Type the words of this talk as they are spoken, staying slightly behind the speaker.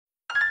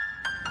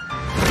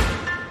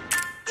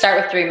start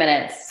with 3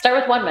 minutes, start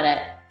with 1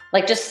 minute.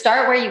 Like just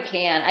start where you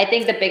can. I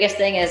think the biggest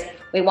thing is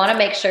we want to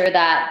make sure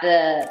that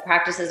the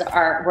practices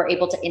we're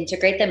able to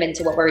integrate them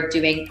into what we're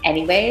doing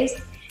anyways.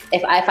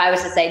 If I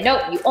was to say, no,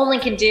 you only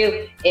can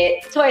do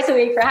it twice a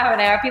week for half an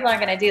hour, people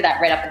aren't going to do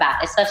that right off the bat,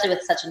 especially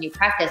with such a new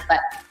practice. But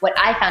what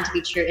I found to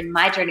be true in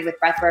my journey with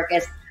breathwork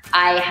is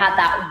I had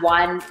that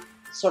one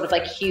sort of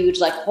like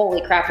huge, like,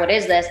 holy crap, what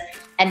is this?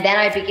 And then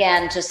I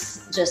began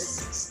just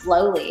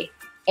slowly.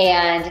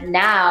 And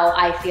now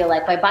I feel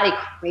like my body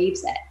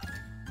craves it.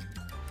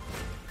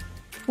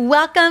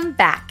 Welcome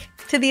back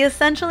to the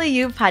Essentially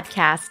You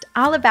podcast,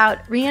 all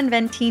about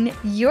reinventing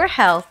your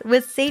health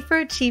with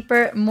safer,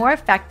 cheaper, more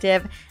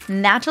effective,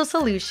 natural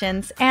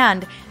solutions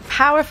and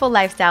powerful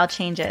lifestyle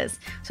changes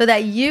so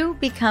that you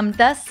become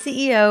the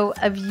CEO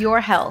of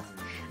your health.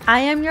 I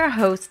am your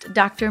host,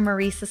 Dr.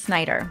 Marisa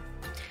Snyder.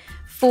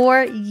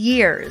 For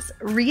years,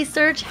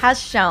 research has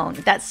shown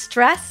that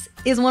stress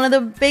is one of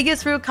the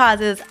biggest root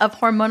causes of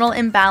hormonal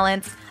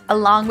imbalance,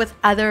 along with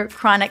other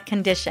chronic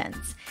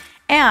conditions.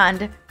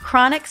 And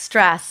chronic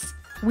stress,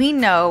 we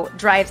know,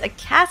 drives a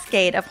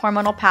cascade of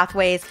hormonal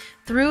pathways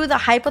through the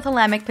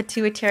hypothalamic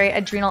pituitary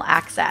adrenal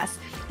axis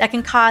that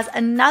can cause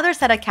another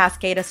set of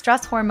cascade of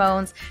stress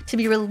hormones to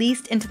be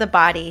released into the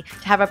body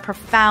to have a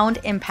profound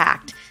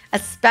impact,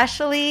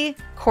 especially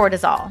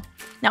cortisol.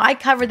 Now, I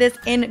cover this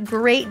in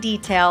great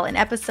detail in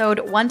episode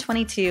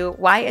 122,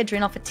 Why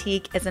Adrenal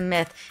Fatigue is a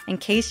Myth, in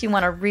case you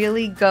want to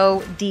really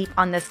go deep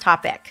on this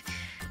topic.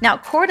 Now,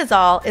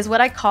 cortisol is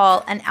what I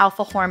call an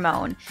alpha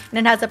hormone, and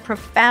it has a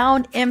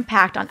profound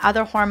impact on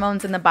other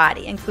hormones in the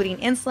body, including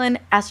insulin,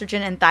 estrogen,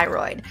 and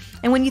thyroid.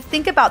 And when you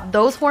think about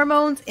those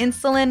hormones,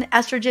 insulin,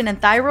 estrogen,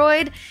 and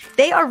thyroid,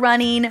 they are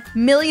running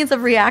millions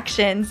of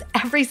reactions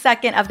every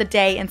second of the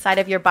day inside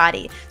of your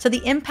body. So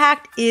the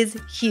impact is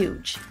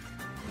huge.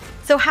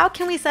 So how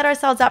can we set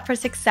ourselves up for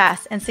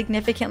success and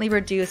significantly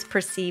reduce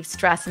perceived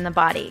stress in the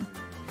body?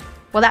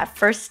 Well, that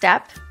first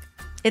step,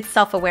 it's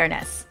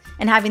self-awareness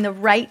and having the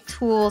right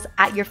tools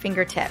at your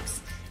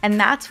fingertips. And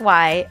that's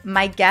why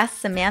my guest,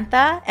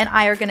 Samantha, and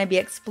I are going to be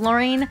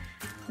exploring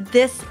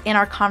this in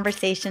our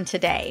conversation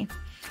today.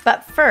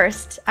 But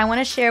first, I want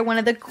to share one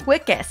of the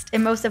quickest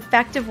and most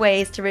effective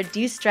ways to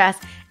reduce stress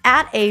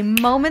at a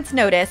moment's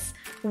notice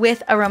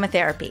with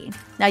aromatherapy.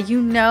 Now, you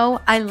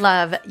know I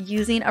love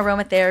using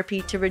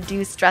aromatherapy to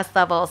reduce stress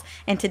levels,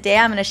 and today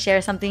I'm going to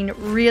share something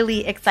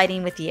really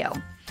exciting with you.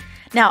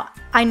 Now,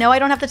 I know I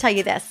don't have to tell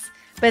you this,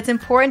 but it's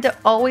important to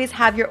always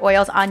have your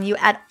oils on you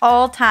at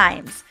all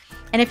times.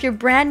 And if you're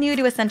brand new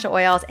to essential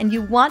oils and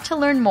you want to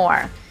learn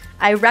more,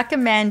 I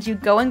recommend you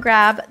go and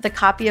grab the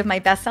copy of my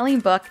best-selling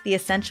book, The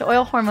Essential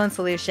Oil Hormone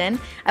Solution.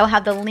 I will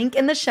have the link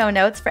in the show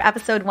notes for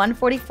episode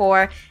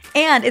 144,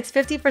 and it's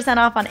 50%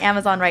 off on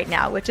Amazon right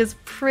now, which is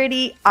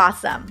pretty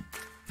awesome.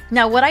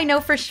 Now, what I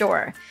know for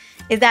sure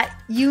is that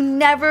you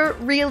never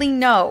really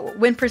know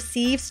when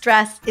perceived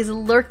stress is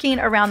lurking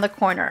around the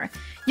corner.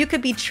 You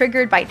could be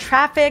triggered by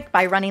traffic,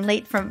 by running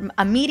late from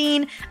a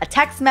meeting, a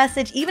text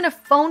message, even a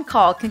phone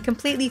call can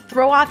completely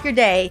throw off your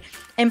day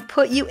and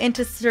put you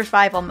into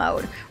survival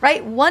mode,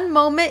 right? One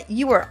moment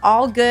you are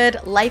all good,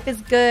 life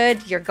is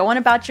good, you're going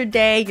about your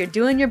day, you're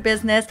doing your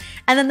business,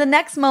 and then the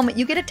next moment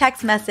you get a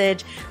text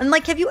message and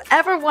like, have you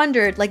ever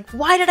wondered, like,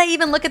 why did I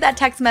even look at that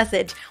text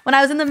message when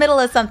I was in the middle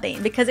of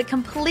something? Because it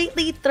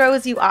completely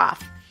throws you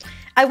off.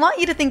 I want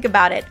you to think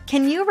about it.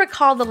 Can you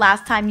recall the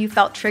last time you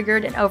felt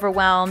triggered and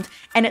overwhelmed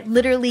and it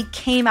literally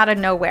came out of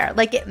nowhere,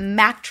 like it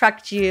Mack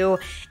trucked you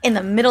in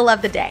the middle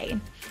of the day?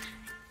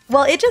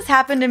 Well, it just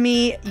happened to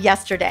me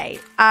yesterday.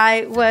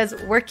 I was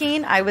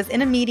working, I was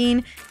in a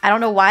meeting. I don't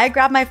know why I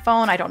grabbed my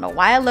phone. I don't know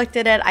why I looked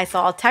at it. I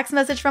saw a text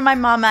message from my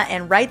mama,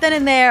 and right then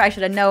and there, I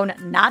should have known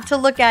not to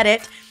look at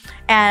it.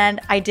 And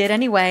I did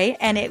anyway.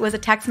 And it was a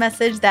text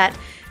message that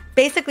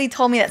basically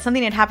told me that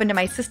something had happened to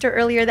my sister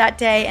earlier that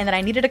day and that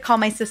I needed to call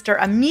my sister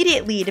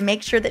immediately to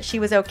make sure that she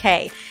was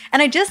okay.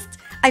 And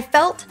I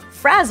felt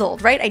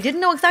frazzled, right? I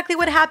didn't know exactly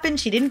what happened.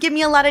 She didn't give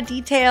me a lot of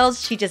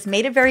details. She just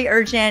made it very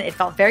urgent. It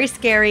felt very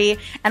scary.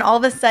 And all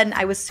of a sudden,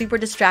 I was super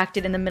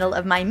distracted in the middle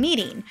of my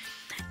meeting.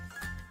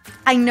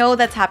 I know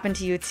that's happened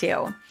to you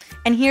too.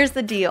 And here's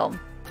the deal.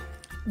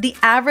 The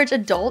average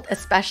adult,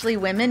 especially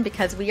women,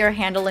 because we are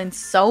handling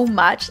so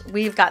much,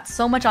 we've got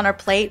so much on our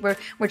plate,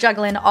 we're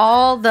juggling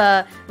all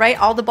the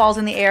balls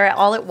in the air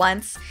all at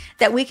once,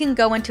 that we can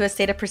go into a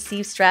state of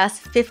perceived stress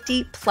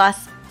 50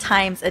 plus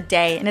times a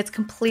day, and it's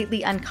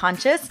completely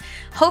unconscious.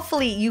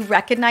 Hopefully you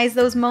recognize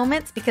those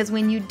moments, because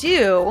when you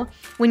do,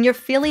 when you're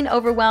feeling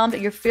overwhelmed or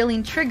you're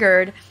feeling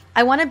triggered,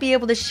 I want to be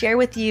able to share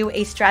with you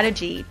a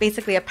strategy,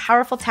 basically a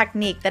powerful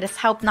technique that has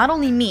helped not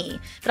only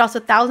me, but also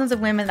thousands of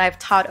women that I've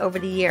taught over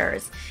the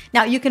years.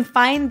 Now, you can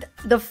find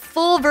the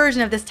full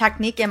version of this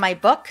technique in my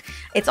book.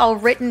 It's all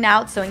written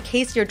out, so in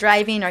case you're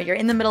driving or you're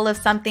in the middle of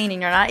something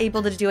and you're not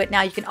able to do it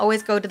now, you can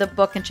always go to the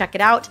book and check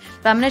it out.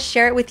 But I'm going to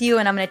share it with you,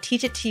 and I'm going to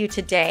teach it to you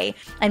today.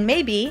 And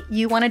maybe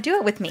you want to do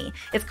it with me.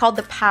 It's called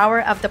The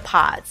Power of the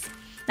Pause.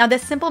 Now,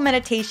 this simple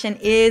meditation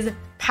is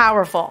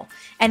powerful,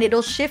 and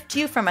it'll shift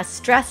you from a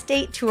stress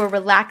state to a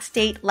relaxed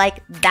state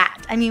like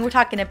that. I mean, we're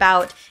talking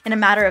about in a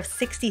matter of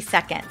 60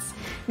 seconds.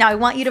 Now, I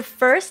want you to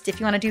first, if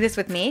you want to do this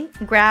with me,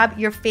 grab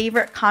your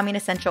favorite calming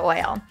essential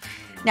oil.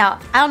 Now,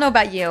 I don't know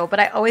about you, but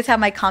I always have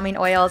my calming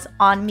oils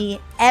on me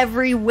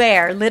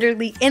everywhere,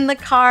 literally in the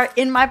car,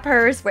 in my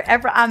purse,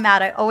 wherever I'm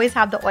at. I always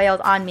have the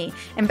oils on me.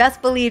 And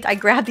best believed, I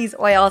grabbed these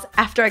oils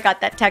after I got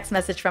that text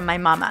message from my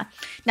mama.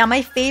 Now,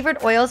 my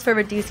favorite oils for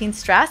reducing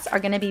stress are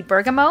going to be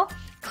bergamot,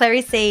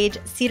 clary sage,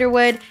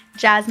 cedarwood,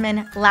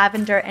 jasmine,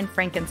 lavender, and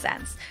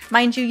frankincense.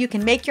 Mind you, you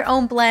can make your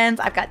own blends.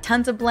 I've got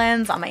tons of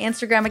blends on my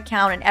Instagram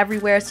account and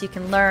everywhere so you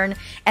can learn.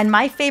 And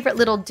my favorite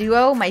little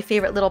duo, my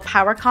favorite little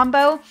power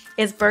combo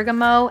is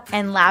bergamot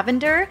and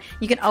lavender.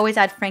 You can always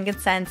add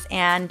frankincense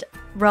and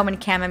Roman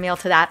chamomile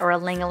to that, or a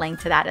ling-a-ling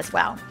to that as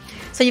well.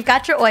 So you've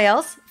got your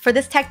oils. For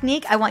this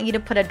technique, I want you to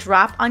put a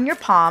drop on your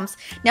palms.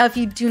 Now, if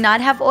you do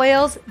not have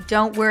oils,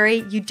 don't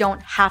worry. You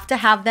don't have to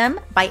have them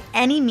by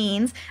any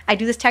means. I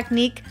do this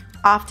technique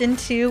often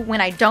too when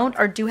I don't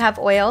or do have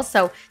oils.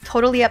 So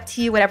totally up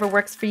to you, whatever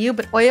works for you.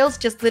 But oils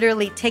just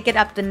literally take it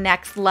up the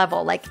next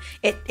level. Like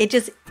it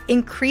just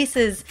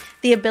increases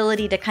the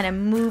ability to kind of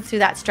move through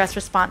that stress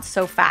response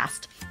so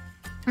fast.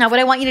 Now,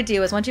 what I want you to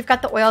do is once you've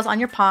got the oils on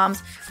your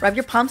palms, rub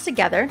your palms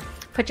together,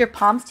 put your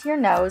palms to your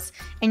nose,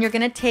 and you're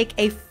going to take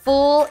a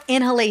full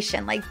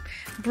inhalation, like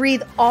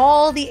breathe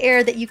all the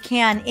air that you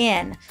can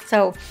in.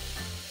 So,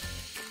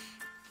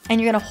 and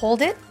you're going to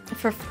hold it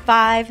for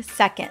 5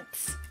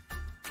 seconds.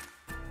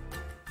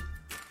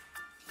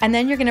 And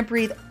then you're going to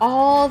breathe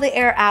all the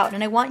air out.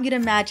 And I want you to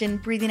imagine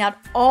breathing out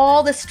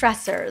all the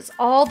stressors,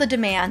 all the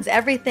demands,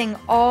 everything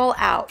all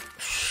out.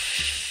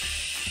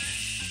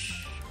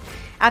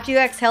 After you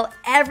exhale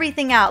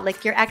everything out,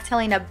 like you're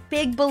exhaling a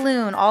big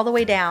balloon all the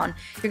way down,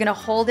 you're going to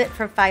hold it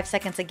for 5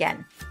 seconds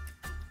again.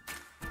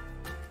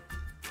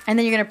 And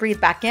then you're going to breathe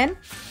back in.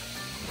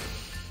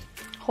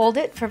 Hold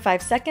it for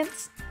 5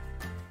 seconds.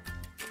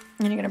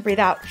 And you're going to breathe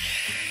out.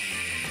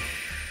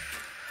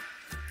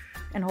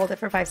 And hold it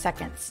for 5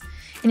 seconds.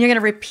 And you're going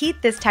to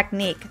repeat this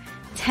technique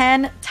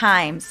 10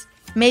 times,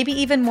 maybe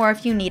even more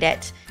if you need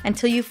it,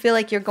 until you feel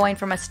like you're going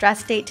from a stress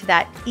state to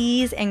that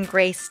ease and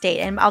grace state.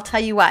 And I'll tell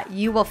you what,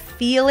 you will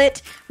feel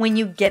it when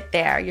you get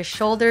there. Your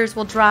shoulders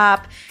will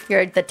drop,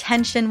 the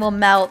tension will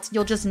melt.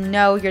 You'll just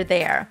know you're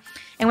there.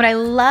 And what I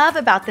love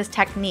about this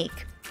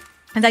technique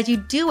is as you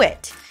do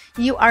it,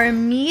 you are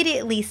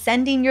immediately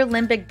sending your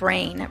limbic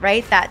brain,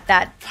 right?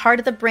 That part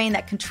of the brain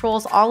that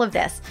controls all of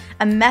this,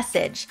 a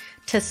message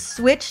to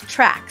switch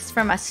tracks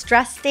from a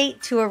stress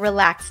state to a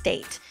relaxed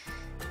state.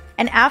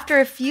 And after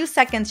a few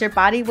seconds, your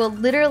body will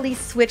literally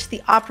switch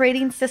the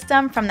operating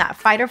system from that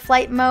fight or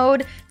flight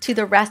mode to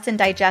the rest and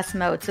digest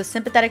mode. So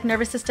sympathetic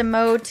nervous system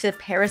mode to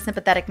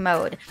parasympathetic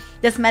mode.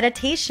 This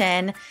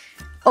meditation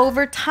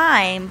over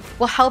time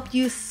will help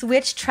you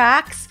switch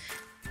tracks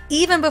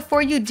even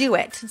before you do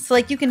it. So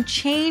like you can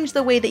change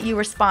the way that you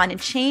respond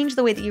and change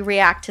the way that you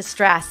react to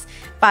stress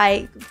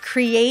by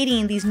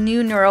creating these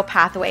new neural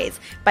pathways,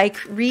 by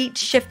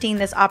shifting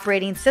this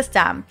operating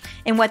system.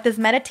 And what this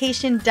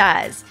meditation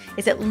does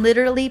is it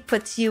literally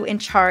puts you in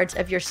charge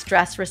of your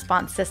stress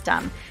response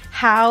system.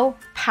 How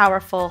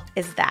powerful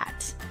is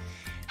that?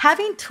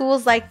 Having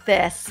tools like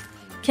this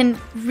can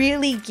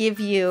really give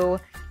you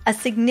a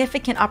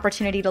significant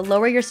opportunity to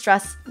lower your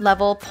stress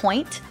level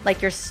point,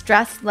 like your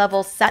stress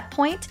level set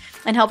point,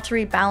 and help to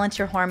rebalance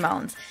your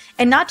hormones.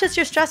 And not just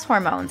your stress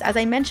hormones. As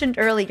I mentioned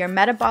earlier, your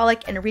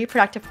metabolic and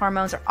reproductive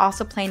hormones are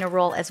also playing a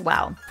role as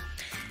well.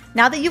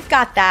 Now that you've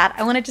got that,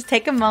 I want to just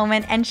take a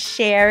moment and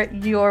share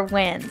your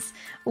wins.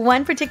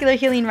 One particular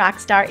healing rock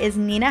star is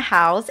Nina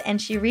Howes,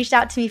 and she reached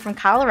out to me from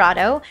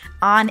Colorado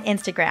on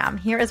Instagram.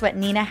 Here is what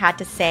Nina had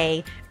to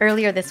say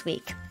earlier this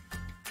week.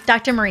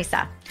 Dr.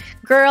 Marisa,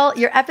 girl,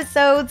 your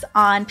episodes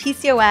on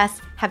PCOS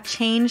have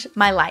changed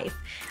my life.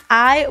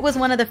 I was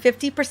one of the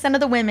 50% of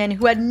the women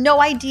who had no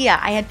idea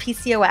I had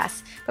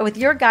PCOS, but with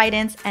your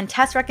guidance and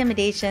test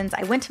recommendations,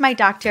 I went to my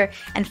doctor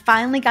and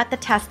finally got the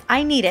test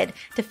I needed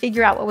to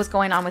figure out what was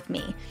going on with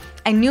me.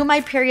 I knew my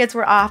periods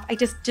were off, I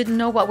just didn't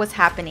know what was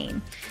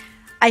happening.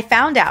 I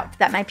found out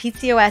that my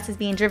PCOS is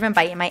being driven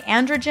by my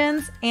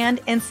androgens and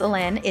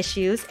insulin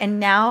issues, and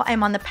now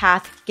I'm on the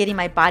path to getting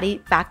my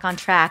body back on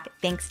track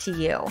thanks to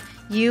you.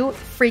 You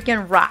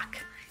freaking rock.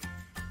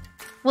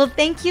 Well,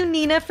 thank you,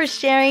 Nina, for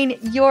sharing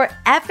your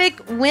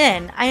epic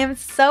win. I am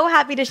so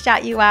happy to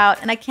shout you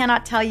out, and I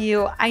cannot tell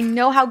you, I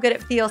know how good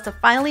it feels to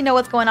finally know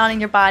what's going on in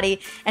your body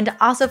and to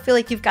also feel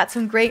like you've got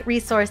some great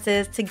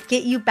resources to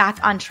get you back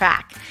on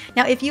track.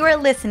 Now, if you are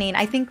listening,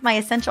 I think my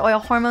Essential Oil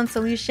Hormone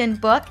Solution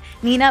book,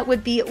 Nina,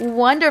 would be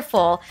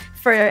wonderful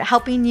for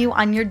helping you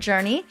on your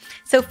journey.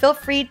 So feel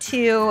free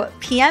to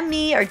PM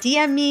me or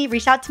DM me,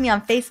 reach out to me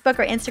on Facebook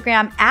or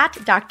Instagram at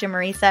Dr.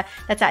 Marisa.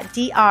 That's at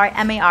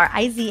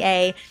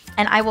DrMariza.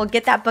 And I will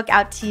get that book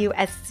out to you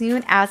as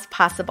soon as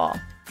possible.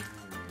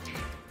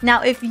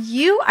 Now, if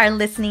you are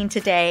listening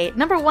today,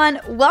 number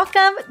one,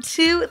 welcome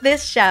to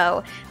this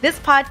show. This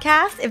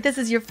podcast, if this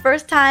is your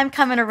first time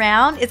coming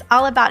around, is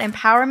all about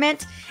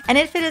empowerment. And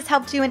if it has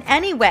helped you in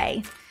any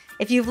way,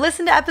 if you've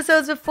listened to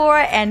episodes before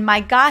and my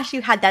gosh,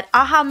 you had that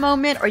aha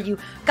moment, or you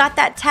got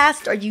that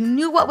test, or you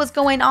knew what was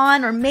going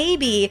on, or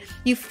maybe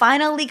you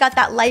finally got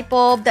that light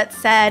bulb that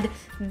said,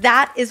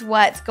 that is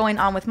what's going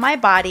on with my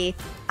body,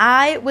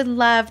 I would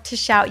love to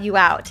shout you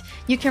out.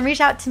 You can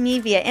reach out to me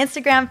via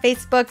Instagram,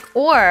 Facebook,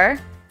 or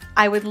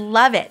I would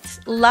love it,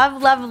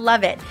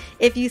 love it,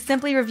 if you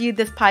simply reviewed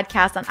this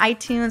podcast on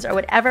iTunes or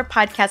whatever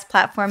podcast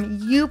platform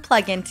you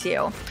plug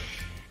into.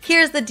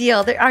 Here's the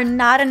deal. There are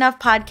not enough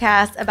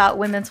podcasts about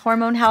women's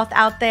hormone health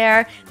out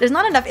there. There's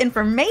not enough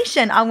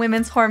information on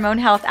women's hormone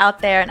health out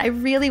there. And I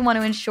really want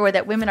to ensure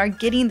that women are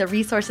getting the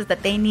resources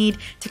that they need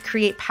to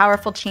create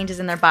powerful changes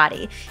in their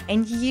body.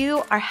 And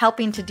you are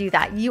helping to do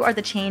that. You are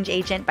the change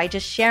agent by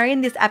just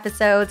sharing these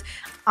episodes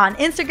on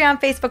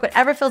Instagram, Facebook,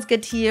 whatever feels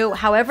good to you,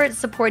 however it's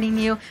supporting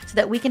you, so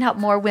that we can help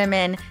more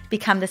women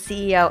become the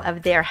CEO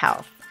of their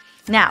health.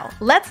 Now,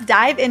 let's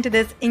dive into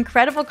this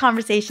incredible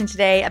conversation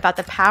today about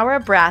the power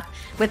of breath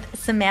with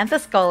Samantha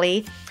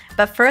Skelly.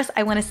 But first,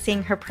 I want to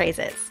sing her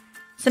praises.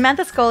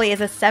 Samantha Skelly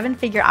is a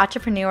 7-figure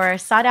entrepreneur,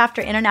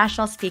 sought-after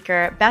international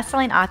speaker,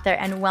 best-selling author,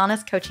 and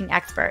wellness coaching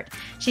expert.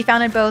 She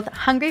founded both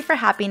Hungry for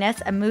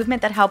Happiness, a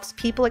movement that helps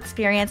people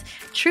experience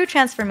true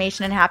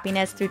transformation and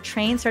happiness through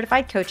trained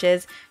certified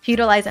coaches who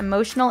utilize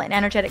emotional and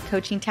energetic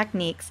coaching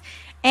techniques,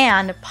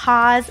 and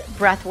Pause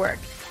Breathwork,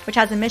 which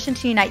has a mission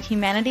to unite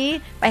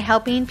humanity by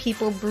helping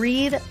people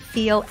breathe,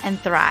 feel, and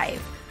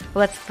thrive.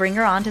 Let's bring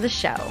her on to the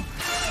show.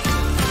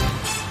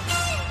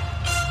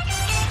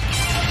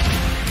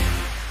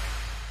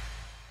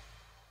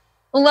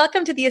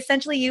 Welcome to the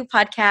Essentially You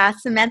podcast,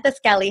 Samantha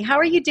Skelly. How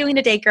are you doing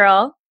today,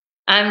 girl?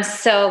 I'm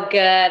so good.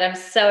 I'm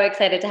so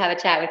excited to have a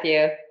chat with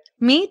you.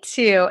 Me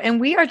too. And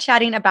we are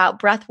chatting about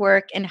breath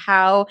work and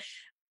how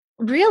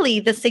really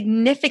the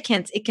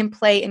significance it can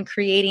play in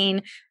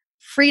creating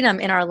freedom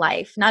in our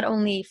life, not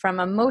only from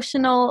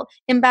emotional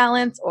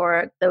imbalance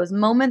or those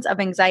moments of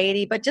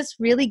anxiety, but just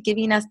really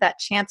giving us that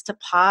chance to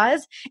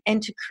pause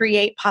and to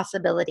create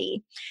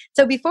possibility.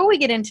 So before we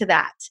get into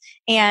that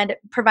and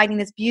providing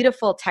this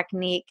beautiful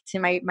technique to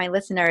my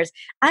listeners,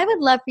 I would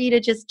love for you to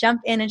just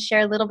jump in and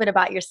share a little bit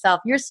about yourself,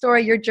 your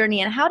story, your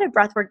journey, and how did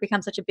breathwork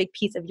become such a big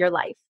piece of your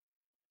life?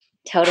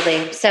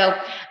 Totally. So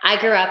I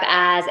grew up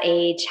as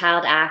a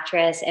child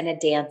actress and a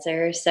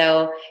dancer.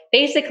 So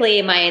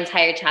basically my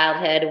entire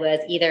childhood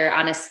was either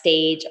on a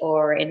stage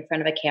or in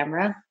front of a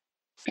camera.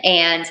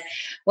 And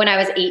when I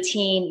was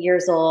 18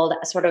 years old,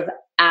 sort of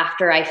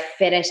after I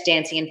finished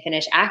dancing and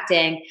finished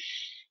acting,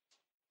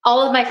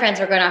 all of my friends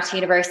were going off to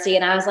university.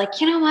 And I was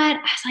like, you know what? I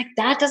was like,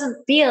 that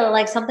doesn't feel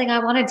like something I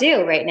want to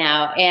do right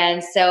now.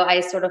 And so I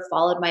sort of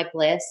followed my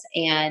bliss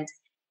and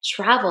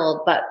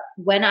traveled. But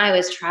when I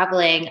was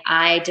traveling,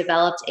 I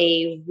developed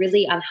a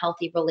really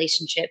unhealthy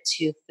relationship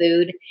to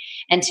food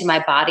and to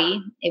my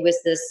body. It was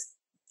this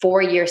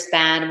 4-year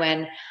span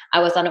when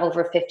I was on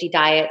over 50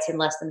 diets in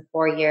less than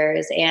 4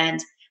 years and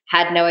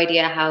had no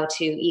idea how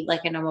to eat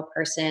like a normal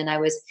person. I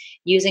was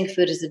using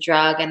food as a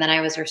drug, and then I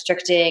was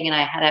restricting, and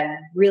I had a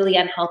really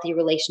unhealthy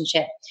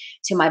relationship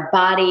to my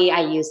body.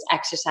 I used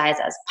exercise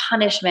as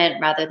punishment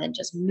rather than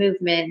just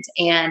movement.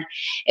 And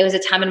it was a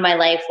time in my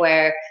life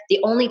where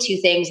the only two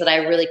things that I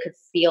really could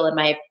feel in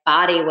my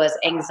body was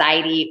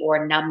anxiety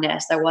or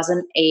numbness. There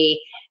wasn't a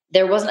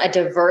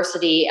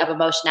diversity of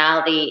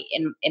emotionality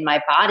in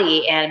my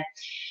body. And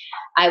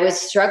I was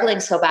struggling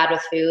so bad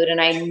with food,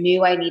 and I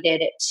knew I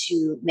needed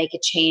to make a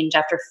change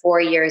after 4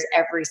 years,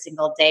 every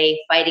single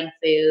day, fighting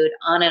food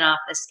on and off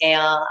the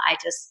scale.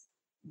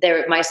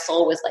 My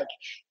soul was like,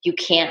 you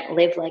can't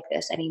live like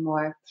this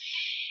anymore.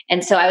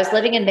 And so I was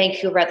living in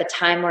Vancouver at the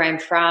time where I'm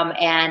from,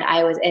 and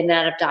I was in and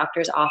out of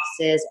doctors'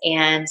 offices,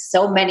 and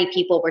so many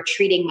people were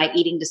treating my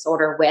eating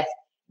disorder with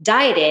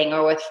dieting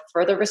or with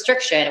further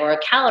restriction or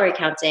calorie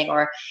counting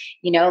or,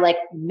 like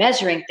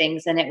measuring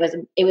things. And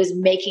it was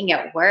making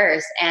it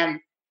worse. And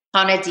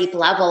on a deep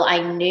level,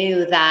 I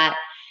knew that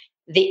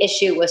the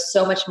issue was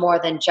so much more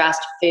than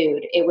just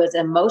food. It was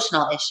an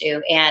emotional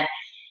issue. And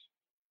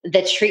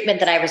the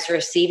treatment that I was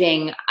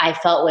receiving, I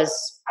felt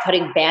was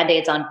putting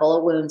Band-Aids on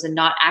bullet wounds and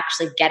not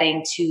actually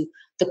getting to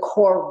the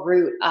core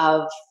root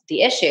of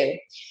the issue.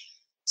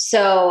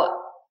 So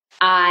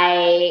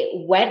I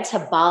went to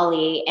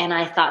Bali, and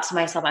I thought to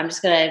myself, I'm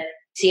just going to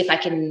see if I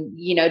can,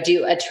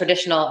 do a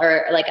traditional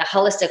or like a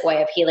holistic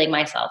way of healing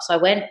myself. So I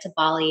went to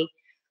Bali.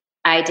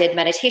 I did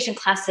meditation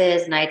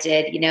classes, and I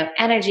did,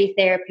 energy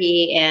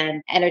therapy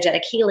and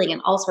energetic healing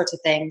and all sorts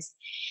of things.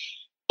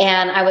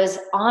 And I was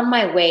on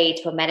my way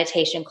to a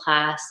meditation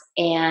class,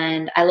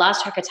 and I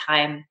lost track of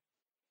time,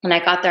 and I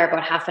got there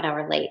about half an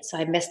hour late. So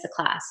I missed the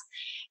class.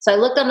 So I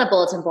looked on the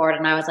bulletin board,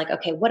 and I was like,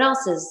 okay, what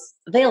else is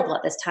available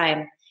at this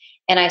time?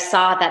 And I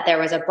saw that there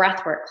was a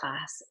breathwork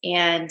class.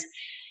 And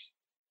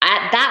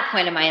at that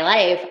point in my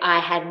life, I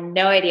had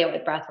no idea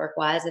what breath work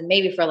was. And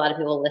maybe for a lot of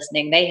people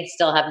listening, they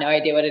still have no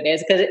idea what it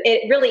is, because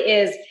it really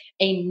is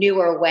a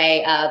newer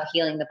way of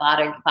healing the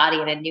body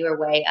and a newer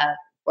way of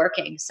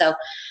working. So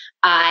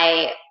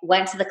I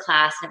went to the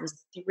class, and it was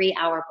a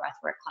 3-hour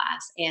breathwork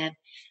class. And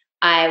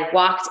I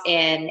walked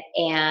in,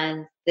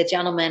 and the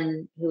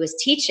gentleman who was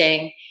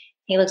teaching,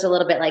 he looked a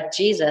little bit like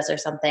Jesus or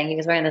something. He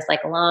was wearing this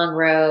like long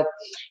robe.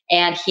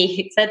 And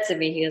he said to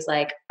me, he was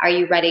like, "Are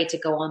you ready to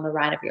go on the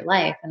ride of your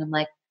life?" And I'm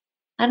like,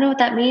 "I don't know what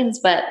that means,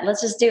 but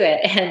let's just do it."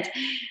 And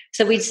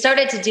so we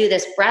started to do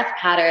this breath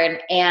pattern,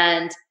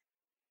 and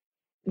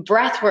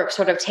breath work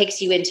sort of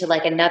takes you into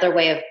like another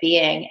way of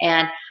being.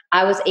 And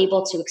I was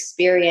able to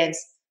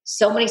experience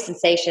so many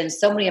sensations,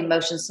 so many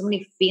emotions, so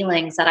many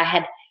feelings that I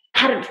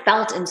hadn't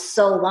felt in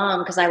so long,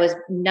 because I was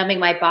numbing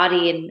my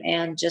body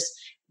and just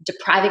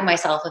depriving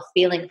myself of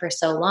feeling for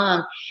so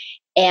long.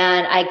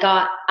 And I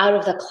got out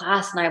of the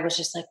class, and I was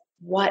just like,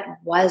 what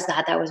was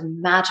that? That was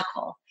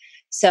magical.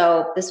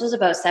 So this was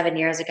about 7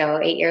 years ago,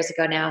 8 years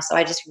ago now. So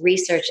I just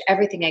researched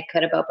everything I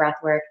could about breath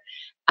work.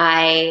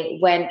 I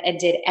went and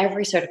did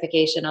every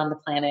certification on the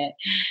planet.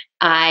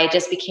 I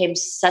just became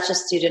such a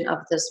student of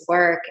this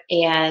work,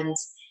 and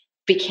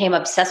became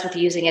obsessed with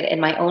using it in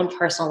my own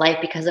personal life,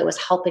 because it was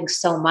helping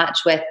so much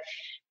with,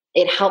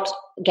 it helped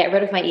get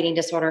rid of my eating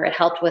disorder. It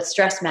helped with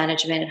stress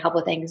management. It helped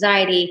with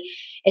anxiety.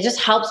 It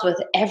just helps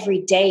with every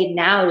day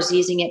now, is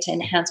using it to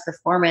enhance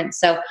performance.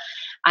 So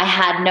I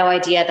had no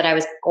idea that I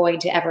was going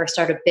to ever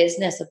start a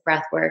business of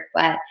breath work,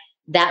 but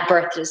that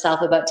birthed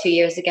itself about 2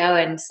 years ago.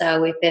 And so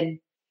we've been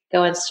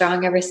going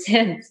strong ever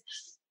since.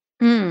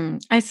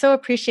 I so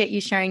appreciate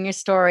you sharing your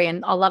story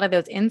and a lot of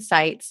those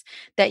insights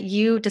that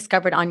you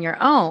discovered on your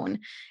own.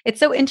 It's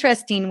so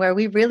interesting where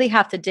we really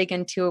have to dig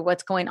into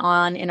what's going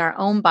on in our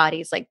own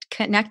bodies, like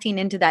connecting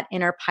into that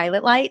inner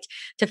pilot light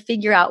to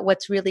figure out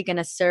what's really going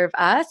to serve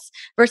us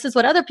versus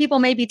what other people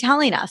may be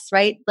telling us,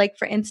 right? Like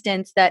for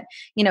instance, that,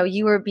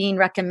 you were being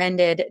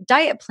recommended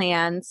diet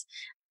plans.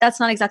 That's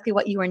not exactly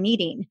what you were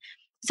needing.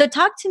 So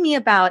talk to me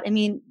about,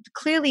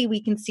 clearly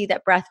we can see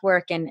that breath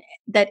work and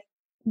that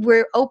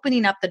we're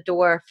opening up the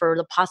door for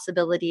the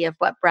possibility of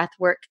what breath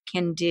work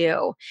can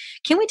do.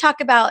 Can we talk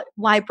about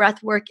why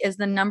breath work is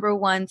the number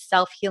one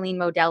self-healing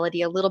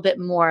modality a little bit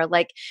more?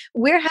 Like,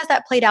 where has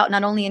that played out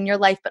not only in your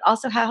life, but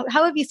also how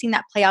have you seen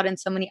that play out in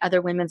so many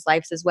other women's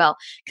lives as well?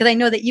 Because I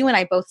know that you and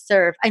I both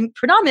serve,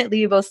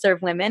 predominantly we both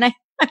serve women, I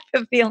have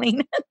a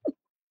feeling.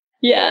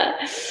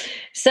 Yeah.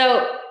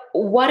 So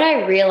what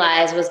I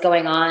realized was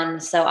going on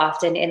so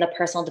often in the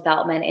personal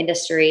development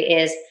industry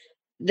is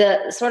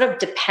the sort of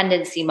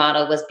dependency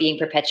model was being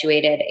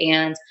perpetuated.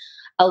 And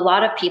a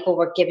lot of people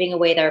were giving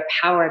away their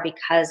power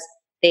because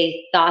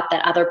they thought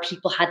that other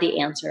people had the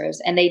answers,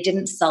 and they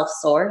didn't self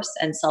source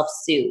and self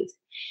soothe.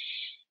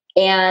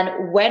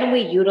 And when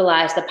we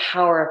utilize the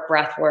power of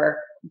breath work,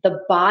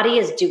 the body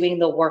is doing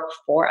the work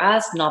for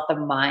us, not the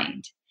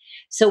mind.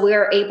 So we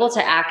are able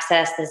to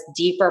access this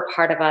deeper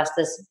part of us,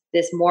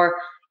 this more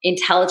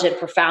intelligent,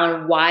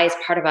 profound, wise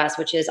part of us,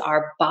 which is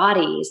our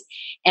bodies.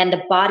 And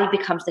the body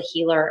becomes the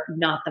healer,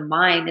 not the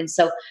mind. And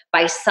so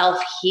by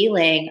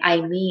self-healing,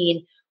 I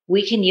mean,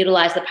 we can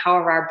utilize the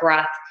power of our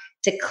breath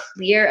to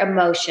clear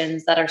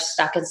emotions that are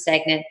stuck and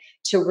stagnant,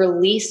 to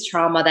release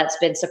trauma that's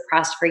been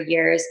suppressed for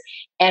years.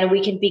 And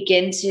we can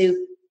begin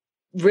to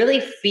really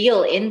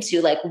feel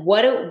into like,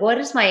 what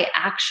is my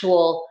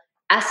actual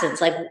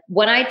essence? Like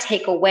when I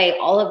take away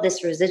all of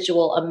this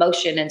residual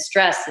emotion and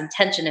stress and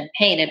tension and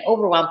pain and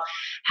overwhelm,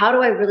 how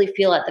do I really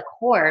feel at the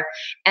core?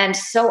 And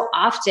so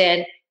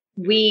often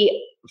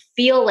we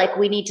feel like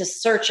we need to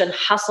search and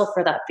hustle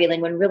for that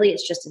feeling, when really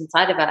it's just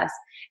inside of us.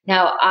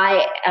 Now,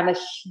 I am a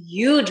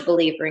huge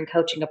believer in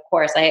coaching, of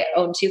course. I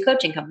own 2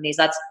 coaching companies.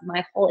 That's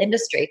my whole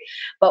industry.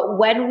 But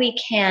when we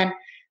can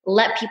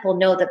let people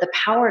know that the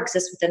power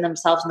exists within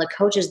themselves, and the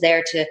coach is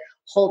there to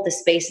hold the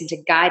space and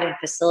to guide and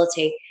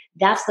facilitate,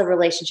 that's the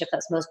relationship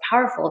that's most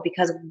powerful,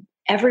 because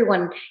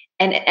everyone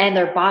and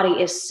their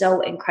body is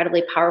so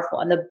incredibly powerful.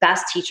 And the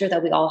best teacher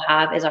that we all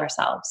have is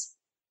ourselves.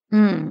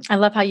 I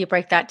love how you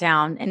break that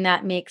down, and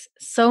that makes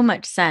so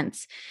much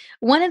sense.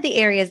 One of the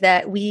areas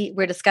that we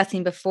were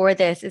discussing before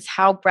this is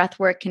how breath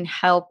work can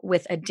help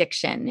with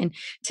addiction. And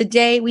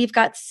today we've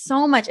got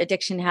so much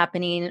addiction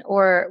happening,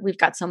 or we've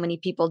got so many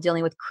people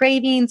dealing with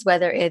cravings,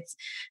 whether it's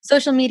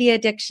social media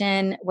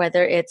addiction,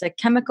 whether it's a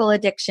chemical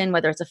addiction,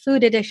 whether it's a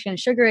food addiction,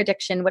 sugar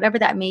addiction, whatever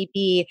that may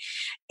be.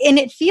 And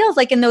it feels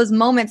like in those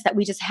moments that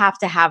we just have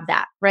to have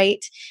that,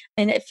 right?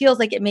 And it feels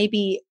like it may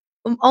be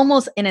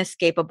almost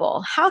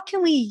inescapable. How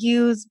can we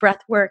use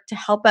breath work to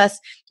help us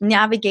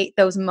navigate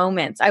those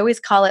moments? I always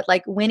call it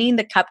like winning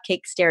the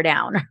cupcake stare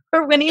down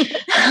or winning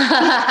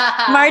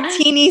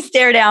martini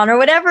stare down, or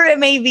whatever it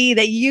may be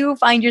that you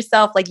find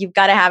yourself like you've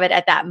got to have it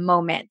at that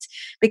moment,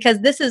 because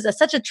this is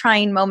such a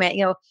trying moment.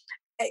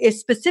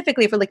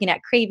 Specifically if we're looking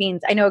at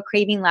cravings, I know a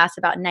craving lasts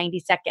about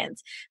 90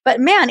 seconds. But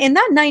man, in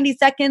that 90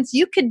 seconds,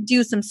 you could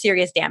do some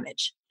serious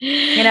damage.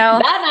 you know,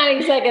 That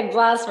 90 seconds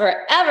lasts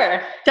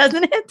forever.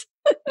 doesn't it?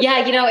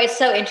 Yeah, it's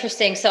so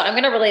interesting. So I'm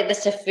going to relate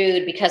this to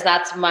food because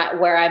that's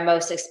where I'm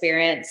most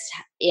experienced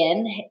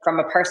in from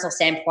a personal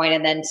standpoint,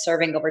 and then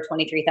serving over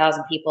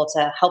 23,000 people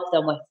to help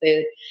them with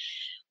food.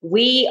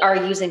 We are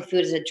using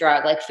food as a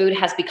drug. Like food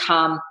has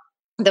become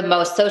the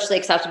most socially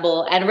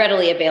acceptable and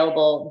readily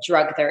available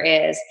drug there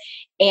is.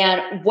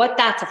 And what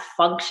that's a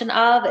function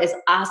of is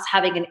us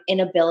having an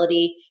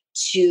inability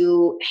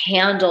to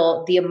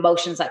handle the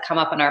emotions that come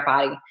up in our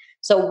body.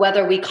 So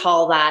whether we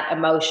call that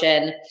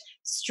emotion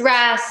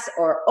stress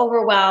or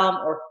overwhelm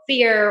or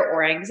fear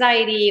or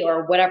anxiety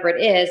or whatever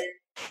it is,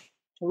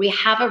 we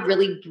have a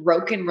really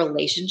broken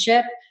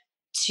relationship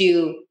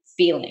to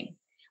feeling.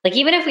 Like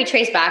even if we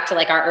trace back to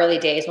like our early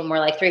days when we're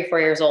like 3,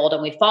 4 years old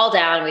and we fall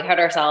down, we hurt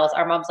ourselves,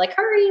 our mom's like,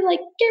 hurry, like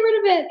get rid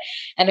of it.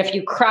 And if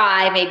you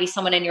cry, maybe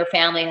someone in your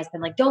family has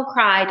been like, don't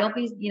cry, don't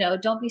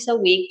be so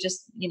weak,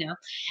 just.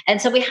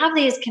 And so we have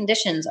these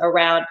conditions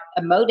around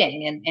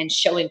emoting and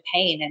showing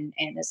pain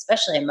and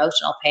especially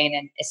emotional pain,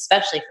 and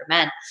especially for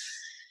men.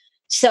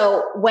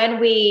 So when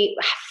we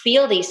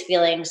feel these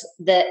feelings,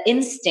 the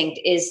instinct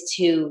is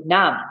to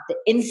numb. The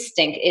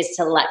instinct is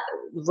to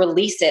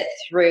release it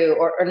through,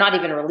 or not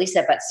even release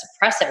it, but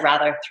suppress it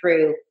rather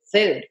through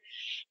food.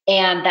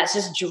 And that's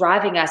just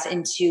driving us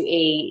into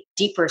a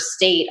deeper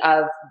state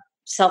of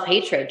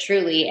self-hatred,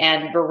 truly,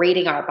 and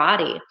berating our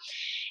body.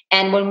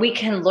 And when we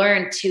can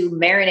learn to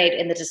marinate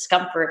in the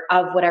discomfort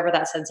of whatever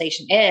that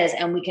sensation is,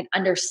 and we can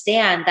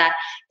understand that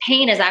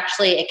pain is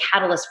actually a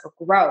catalyst for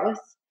growth,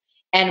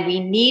 and we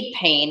need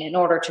pain in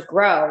order to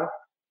grow,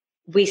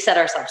 we set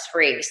ourselves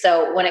free.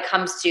 So when it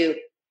comes to,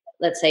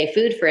 let's say,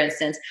 food, for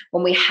instance,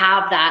 when we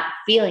have that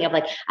feeling of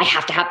like, I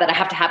have to have that, I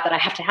have to have that, I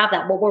have to have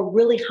that, what we're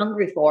really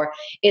hungry for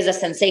is a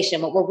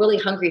sensation. What we're really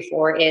hungry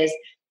for is,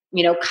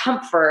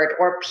 comfort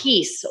or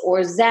peace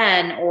or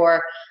zen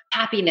or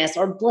happiness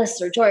or bliss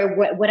or joy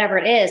or whatever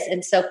it is.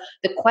 And so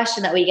the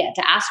question that we get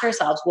to ask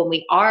ourselves when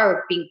we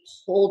are being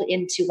pulled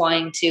into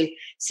wanting to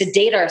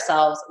sedate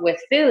ourselves with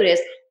food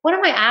is, what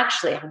am I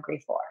actually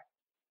hungry for?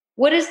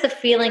 What is the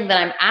feeling that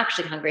I'm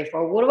actually hungry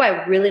for? What do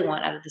I really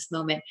want out of this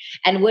moment?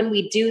 And when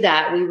we do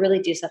that, we really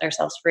do set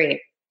ourselves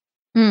free.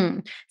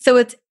 So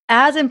it's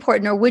as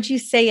important, or would you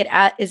say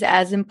is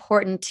as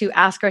important to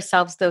ask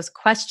ourselves those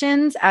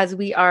questions as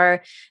we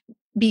are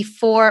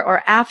before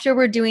or after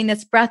we're doing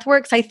this breath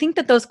work? So I think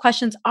that those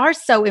questions are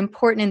so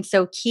important and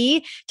so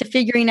key to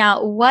figuring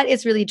out what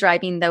is really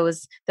driving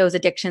those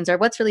addictions, or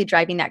what's really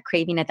driving that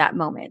craving at that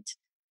moment.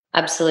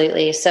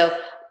 Absolutely. So,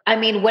 I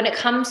mean, when it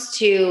comes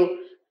to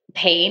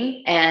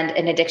pain and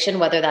an addiction,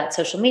 whether that's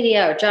social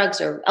media or drugs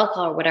or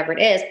alcohol or whatever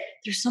it is,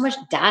 there's so much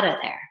data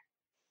there.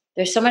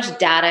 There's so much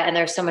data and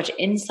there's so much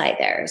insight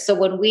there. So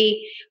when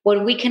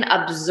we can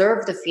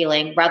observe the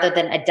feeling rather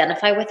than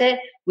identify with it,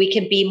 we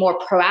can be more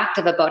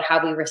proactive about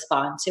how we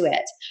respond to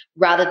it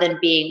rather than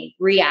being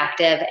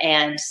reactive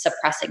and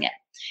suppressing it.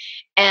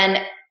 And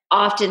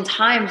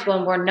oftentimes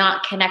when we're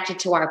not connected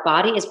to our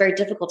body, it's very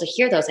difficult to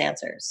hear those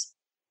answers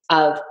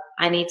of,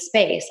 I need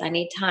space, I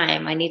need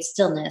time, I need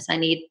stillness, I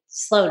need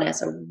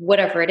slowness, or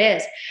whatever it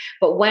is.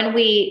 But when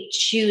we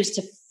choose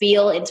to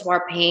feel into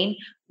our pain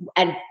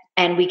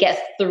and we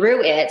get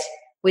through it,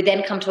 we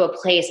then come to a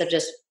place of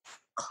just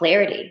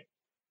clarity,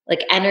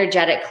 like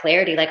energetic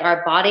clarity. Like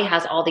our body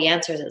has all the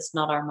answers, it's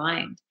not our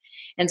mind.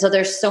 And so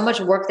there's so much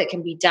work that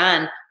can be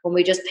done when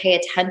we just pay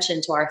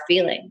attention to our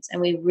feelings and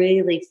we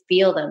really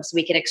feel them so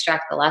we can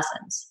extract the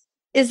lessons.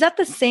 Is that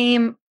the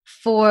same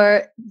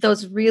for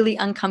those really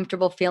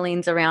uncomfortable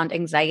feelings around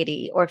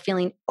anxiety or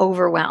feeling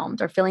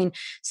overwhelmed or feeling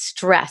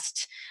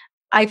stressed?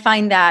 I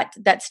find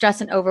that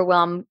stress and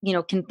overwhelm,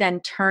 can then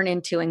turn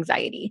into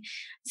anxiety.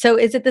 So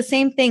is it the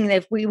same thing that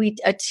if we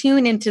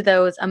attune into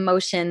those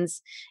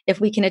emotions, if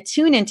we can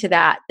attune into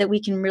that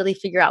we can really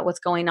figure out what's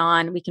going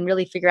on, we can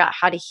really figure out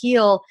how to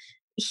heal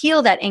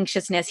that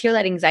anxiousness, heal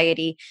that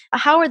anxiety.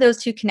 How are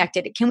those two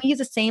connected? Can we use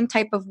the same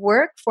type of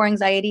work for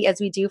anxiety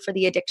as we do for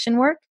the addiction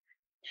work?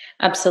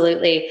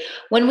 Absolutely.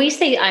 When we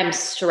say I'm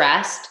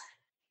stressed,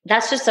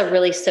 that's just a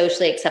really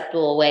socially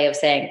acceptable way of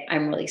saying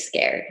I'm really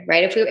scared,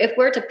 right? If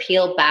we're to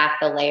peel back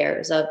the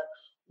layers of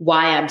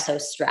why I'm so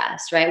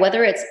stressed, right?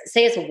 Whether it's,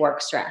 say it's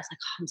work stress, like,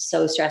 oh, I'm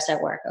so stressed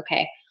at work.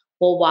 Okay.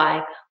 Well,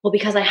 why? Well,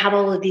 because I have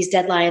all of these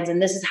deadlines and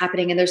this is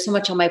happening and there's so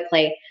much on my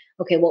plate.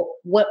 Okay. Well,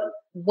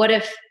 what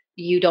if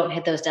you don't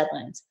hit those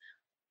deadlines?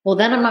 Well,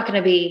 then I'm not going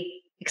to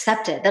be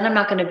accepted. Then I'm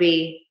not going to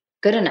be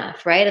good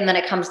enough, right? And then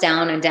it comes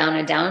down and down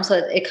and down. So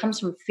it comes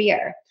from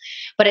fear,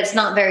 but it's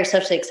not very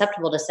socially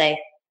acceptable to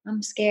say,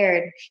 I'm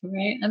scared,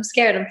 right? I'm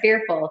scared, I'm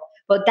fearful.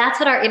 But that's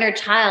what our inner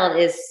child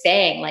is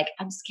saying, like,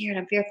 I'm scared,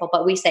 I'm fearful.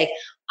 But we say,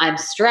 I'm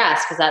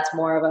stressed, because that's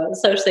more of a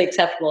socially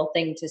acceptable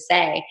thing to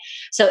say.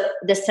 So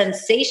the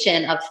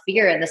sensation of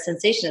fear and the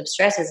sensation of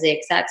stress is the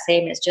exact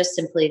same. It's just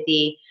simply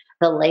the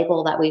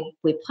label that we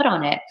put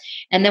on it.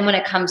 And then when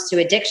it comes to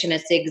addiction,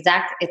 it's the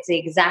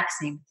exact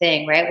same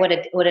thing, right?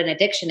 What an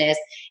addiction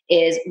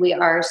is we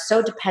are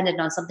so dependent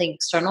on something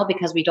external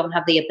because we don't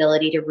have the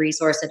ability to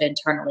resource it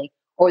internally.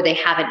 or they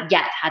haven't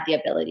yet had the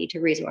ability to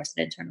resource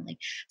it internally.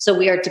 So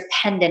we are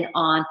dependent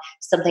on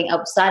something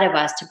outside of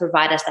us to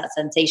provide us that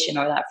sensation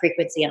or that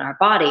frequency in our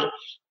body.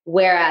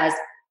 Whereas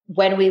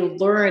when we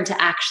learn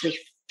to actually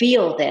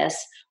feel this,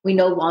 we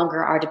no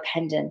longer are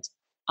dependent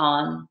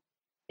on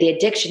the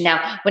addiction.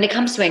 Now, when it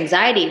comes to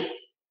anxiety,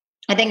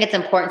 I think it's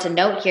important to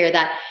note here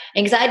that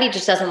anxiety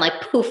just doesn't like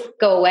poof,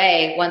 go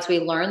away once we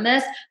learn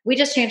this. We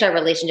just change our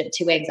relationship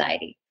to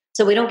anxiety.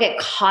 So we don't get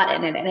caught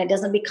in it and it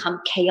doesn't become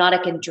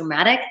chaotic and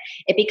dramatic.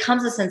 It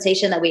becomes a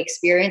sensation that we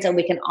experience and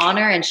we can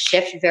honor and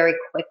shift very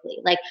quickly.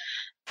 Like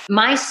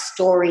my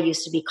story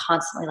used to be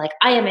constantly like,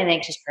 I am an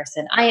anxious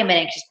person. I am an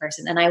anxious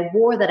person. And I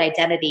wore that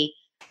identity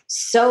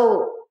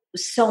so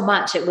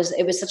much. It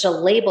was such a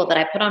label that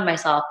I put on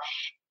myself.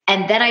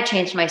 And then I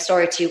changed my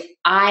story to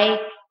I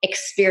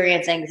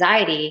experience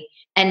anxiety.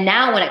 And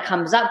now when it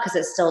comes up, because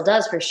it still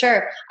does for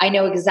sure, I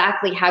know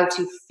exactly how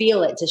to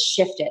feel it, to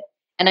shift it.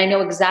 And I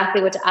know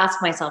exactly what to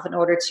ask myself in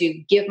order to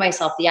give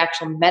myself the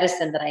actual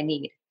medicine that I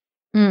need.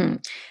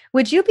 Mm.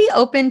 Would you be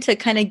open to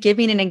kind of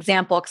giving an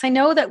example? Because I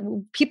know that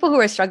people who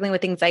are struggling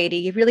with anxiety,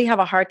 you really have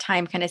a hard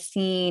time kind of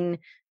seeing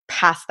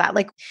past that,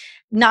 like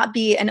not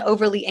be an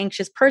overly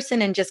anxious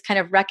person and just kind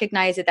of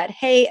recognize it that,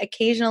 hey,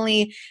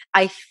 occasionally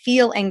I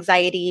feel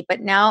anxiety,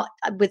 but now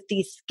with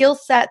these skill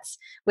sets,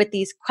 with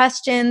these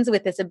questions,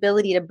 with this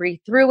ability to breathe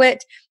through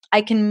it,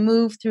 I can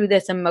move through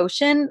this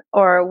emotion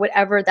or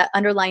whatever that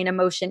underlying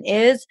emotion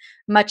is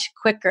much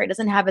quicker. It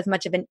doesn't have as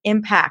much of an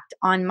impact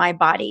on my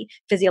body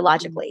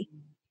physiologically.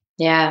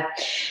 Yeah.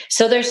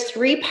 So there's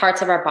three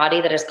parts of our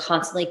body that is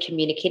constantly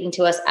communicating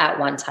to us at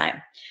one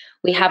time.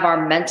 We have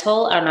our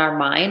mental and our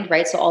mind,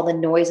 right? So all the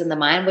noise in the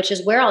mind, which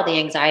is where all the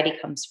anxiety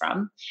comes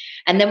from.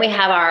 And then we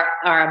have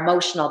our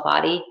emotional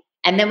body,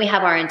 and then we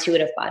have our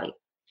intuitive body.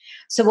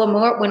 So when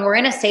we're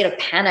in a state of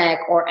panic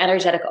or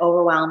energetic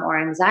overwhelm or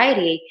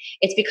anxiety,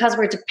 it's because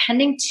we're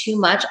depending too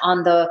much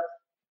on the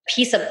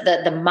piece of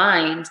the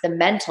mind, the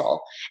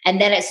mental,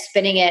 and then it's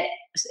spinning it,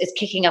 it's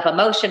kicking up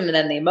emotion, and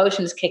then the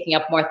emotion is kicking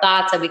up more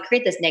thoughts, and we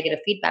create this negative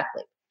feedback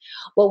loop.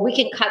 Well, we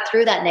can cut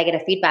through that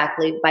negative feedback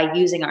loop by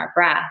using our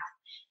breath.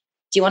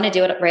 Do you want to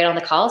do it right on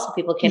the call so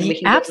people can we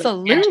can give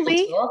them a tangible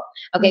Absolutely. tool?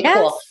 Okay,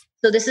 cool. Yes.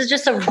 So this is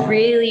just a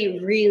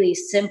really, really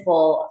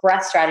simple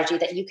breath strategy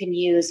that you can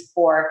use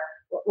for,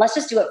 let's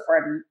just do it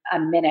for a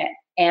minute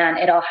and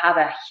it'll have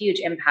a huge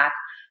impact.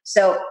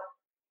 So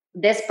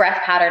this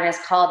breath pattern is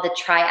called the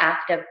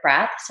triactive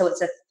breath. So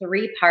it's a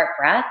 3-part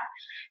breath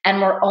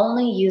and we're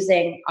only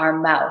using our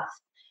mouth.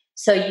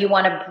 So you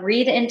want to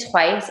breathe in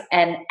twice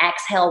and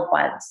exhale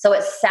once. So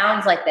it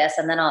sounds like this,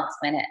 and then I'll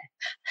explain it.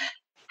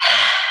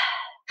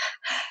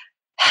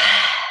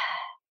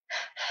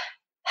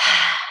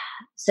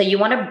 So you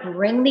want to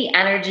bring the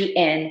energy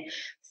in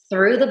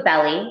through the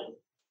belly,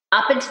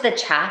 up into the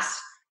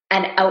chest,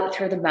 and out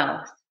through the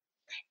mouth.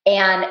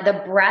 And the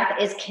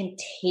breath is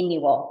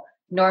continual.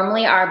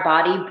 Normally, our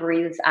body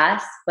breathes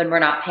us when we're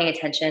not paying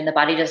attention. The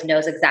body just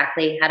knows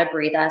exactly how to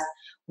breathe us.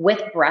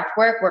 With breath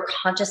work, we're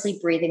consciously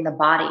breathing the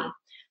body.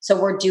 So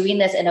we're doing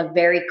this in a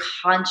very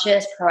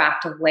conscious,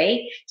 proactive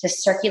way to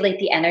circulate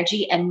the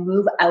energy and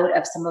move out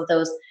of some of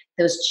those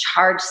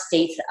charged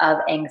states of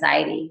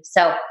anxiety.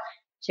 So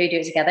should we do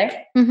it together?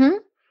 Mm-hmm.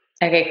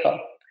 Okay, cool.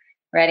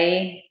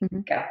 Ready?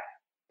 Mm-hmm. Go.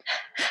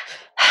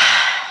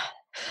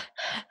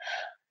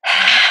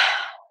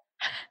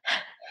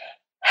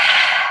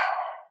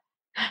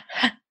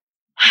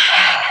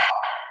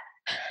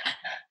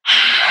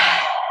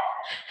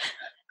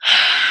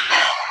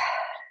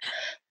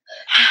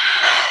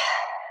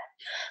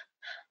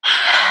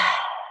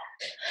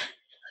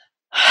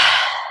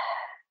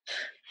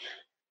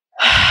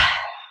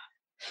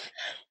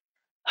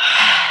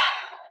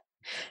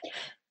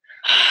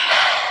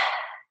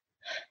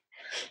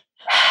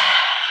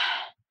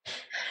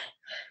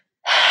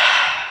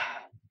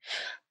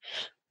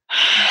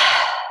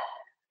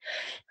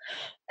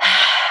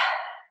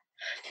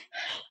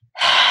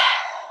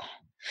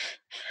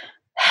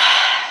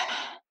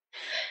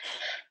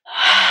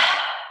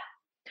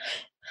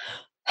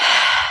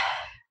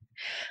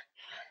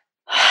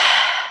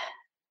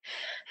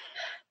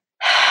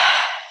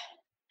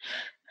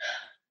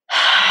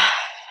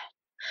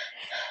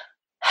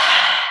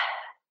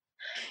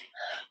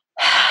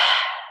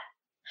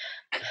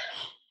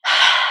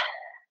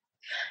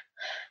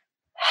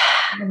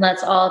 And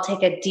let's all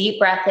take a deep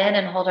breath in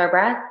and hold our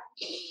breath.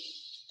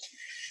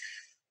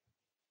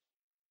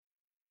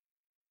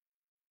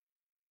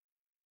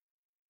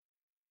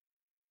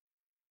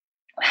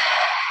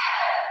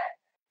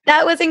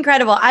 That was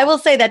incredible. I will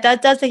say that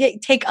does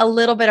take a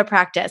little bit of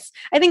practice.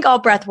 I think all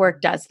breath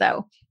work does,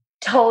 though.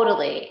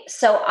 Totally.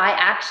 So I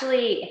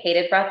actually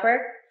hated breath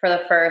work for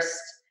the first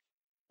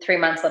 3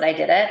 months that I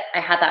did it.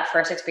 I had that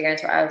first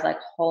experience where I was like,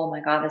 oh my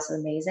God, this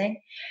is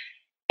amazing.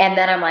 And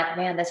then I'm like,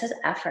 man, this is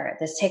effort.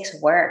 This takes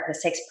work.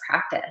 This takes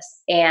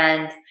practice.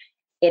 And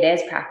it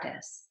is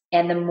practice.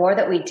 And the more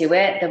that we do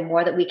it, the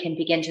more that we can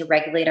begin to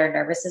regulate our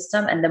nervous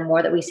system. And the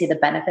more that we see the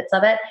benefits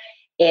of it,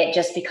 it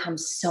just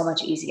becomes so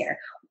much easier.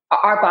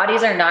 Our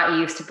bodies are not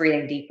used to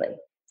breathing deeply.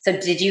 So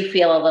did you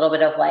feel a little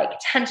bit of like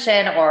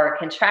tension or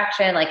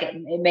contraction? Like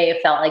it may have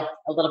felt like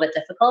a little bit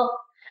difficult.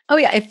 Oh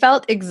yeah, it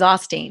felt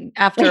exhausting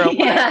after a while.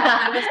 I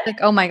Yeah. was like,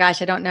 "Oh my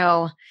gosh, I don't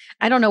know.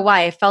 I don't know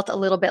why I felt a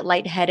little bit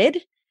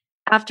lightheaded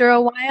after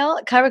a while."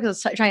 Kind of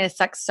was trying to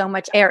suck so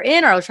much air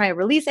in, or I was trying to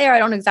release air. I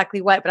don't know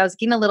exactly what, but I was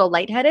getting a little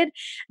lightheaded,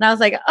 and I was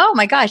like, "Oh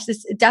my gosh,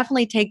 this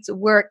definitely takes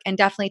work and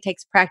definitely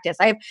takes practice."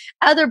 I have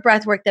other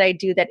breath work that I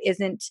do that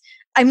isn't.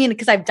 I mean,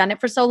 because I've done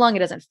it for so long, it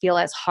doesn't feel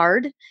as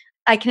hard.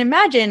 I can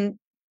imagine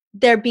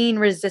there being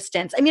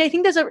resistance. I mean, I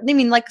think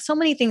like so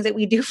many things that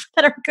we do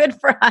that are good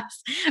for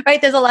us,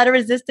 right? There's a lot of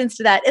resistance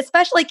to that,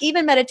 especially like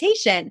even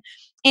meditation.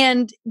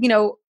 And,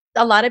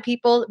 a lot of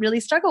people really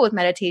struggle with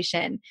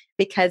meditation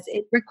because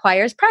it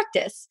requires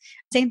practice.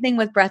 Same thing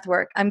with breath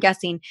work, I'm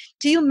guessing.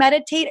 Do you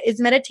meditate?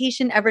 Is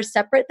meditation ever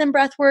separate than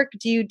breath work?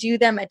 Do you do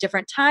them at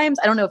different times?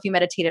 I don't know if you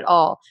meditate at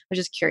all. I was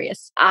just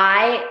curious.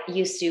 I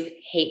used to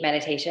hate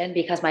meditation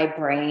because my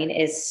brain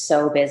is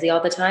so busy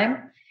all the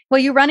time. Well,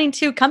 you're running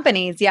two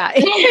companies. Yeah.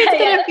 It's Yeah,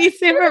 going to be there's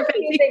super a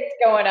few busy. things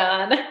going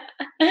on.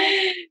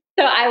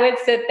 So I would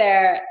sit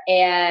there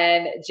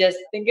and just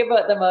think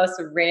about the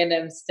most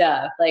random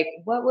stuff. Like,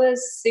 what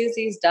was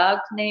Susie's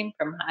dog's name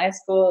from high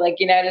school? Like,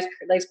 just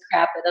like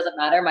crap that doesn't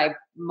matter. My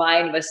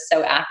mind was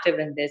so active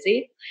and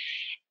busy.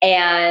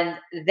 And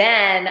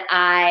then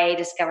I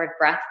discovered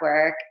breath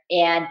work,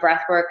 and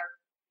breath work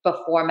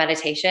before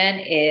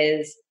meditation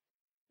is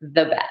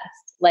the best.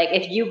 Like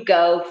if you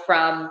go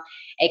from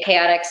a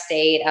chaotic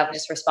state of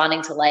just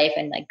responding to life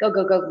and like go,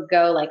 go, go, go,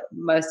 go, like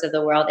most of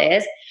the world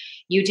is,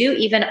 you do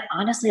even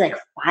honestly like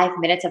 5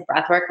 minutes of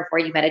breath work before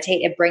you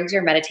meditate. It brings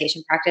your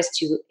meditation practice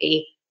to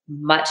a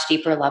much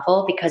deeper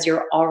level because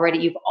you've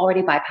already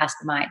bypassed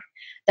the mind.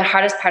 The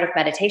hardest part of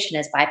meditation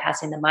is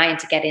bypassing the mind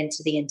to get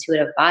into the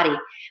intuitive body.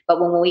 But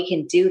when we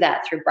can do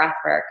that through breath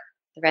work,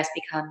 the rest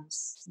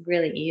becomes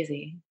really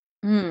easy.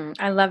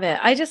 I love it.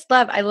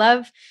 I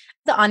love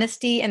the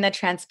honesty and the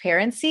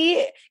transparency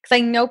because I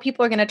know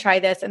people are going to try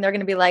this and they're going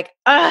to be like,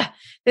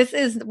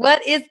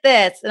 what is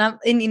this?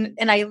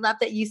 And I love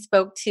that you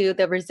spoke to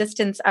the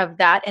resistance of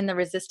that and the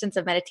resistance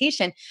of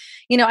meditation.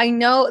 I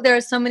know there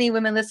are so many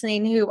women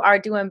listening who are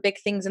doing big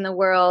things in the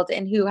world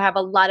and who have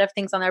a lot of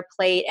things on their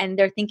plate and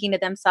they're thinking to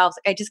themselves,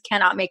 I just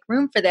cannot make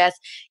room for this.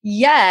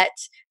 Yet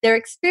they're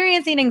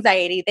experiencing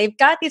anxiety. They've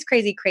got these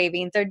crazy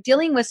cravings. They're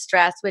dealing with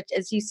stress, which,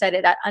 as you said,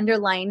 that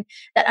underlying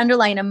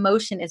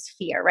emotion is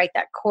fear, right?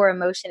 That core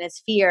emotion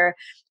is fear,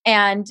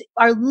 and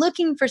are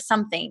looking for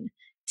something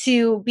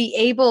to be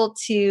able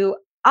to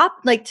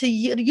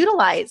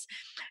utilize.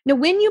 Now,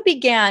 when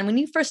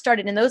you first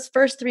started in those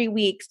first 3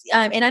 weeks,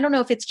 and I don't know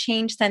if it's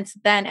changed since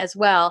then as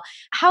well,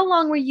 how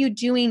long were you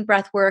doing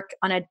breath work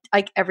on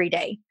every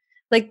day?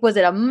 Like, was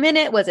it a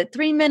minute? Was it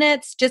 3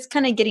 minutes? Just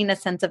kind of getting a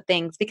sense of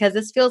things because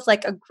this feels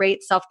like a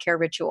great self-care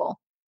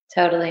ritual.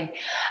 Totally.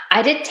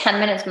 I did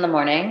 10 minutes in the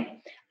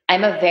morning.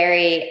 I'm a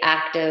very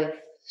active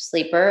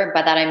sleeper.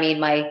 By that I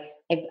mean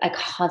I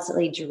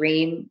constantly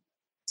dream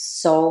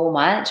so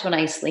much when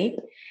I sleep.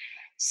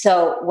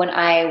 So when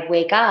I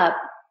wake up,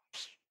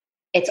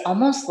 it's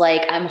almost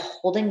like I'm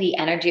holding the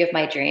energy of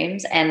my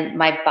dreams and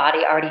my body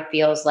already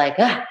feels like,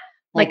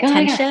 Like oh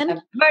my gosh, tension?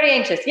 I'm already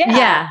anxious. Yeah.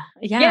 Yeah.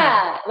 Yeah.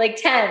 Yeah. Like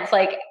tense.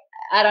 Like,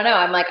 I don't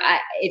know.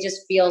 It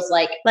just feels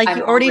like Like I'm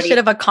you already should already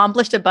have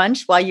accomplished a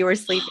bunch while you were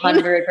sleeping.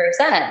 100%.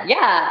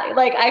 Yeah.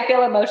 Like I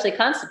feel emotionally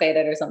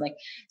constipated or something.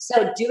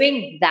 So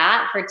doing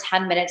that for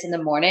 10 minutes in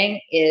the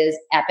morning is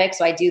epic.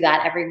 So I do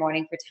that every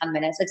morning for 10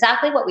 minutes,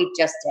 exactly what we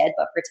just did,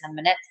 but for 10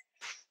 minutes.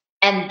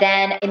 And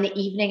then in the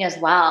evening as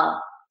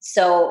well.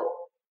 So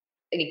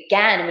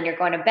again, when you're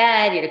going to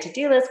bed, your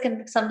to-do list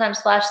can sometimes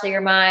flash through your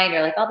mind.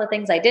 You're like, all the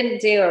things I didn't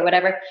do or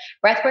whatever.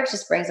 Breathwork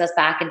just brings us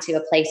back into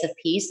a place of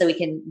peace so we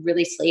can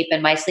really sleep.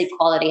 And my sleep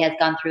quality has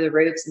gone through the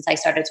roof since I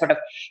started sort of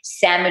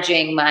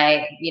sandwiching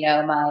my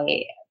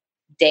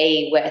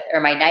day with,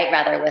 or my night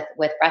rather,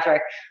 with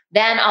breathwork.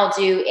 Then I'll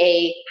do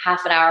a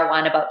half an hour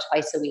one about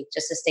twice a week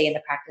just to stay in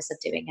the practice of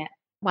doing it.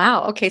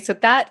 Wow. Okay. So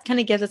that kind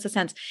of gives us a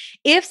sense.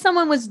 If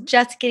someone was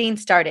just getting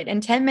started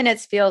and 10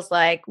 minutes feels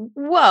like,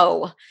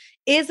 whoa,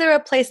 is there a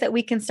place that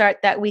we can start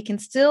that we can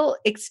still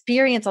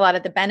experience a lot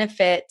of the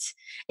benefit?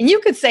 And you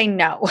could say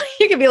no.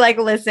 You could be like,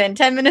 listen,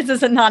 10 minutes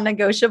is a non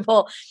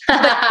negotiable.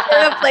 But is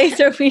there a place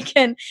where we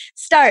can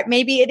start?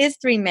 Maybe it is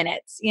 3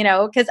 minutes,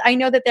 because I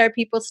know that there are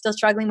people still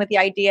struggling with the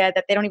idea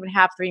that they don't even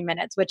have 3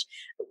 minutes, which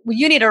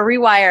you need to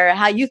rewire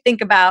how you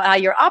think about how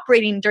you're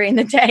operating during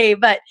the day.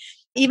 But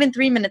even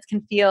 3 minutes can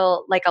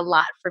feel like a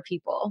lot for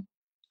people.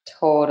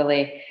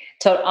 Totally.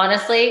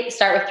 Honestly,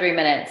 start with 3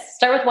 minutes.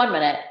 Start with 1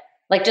 minute.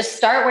 Like just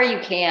start where you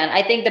can.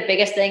 I think the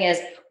biggest thing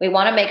is we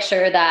want to make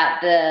sure that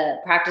the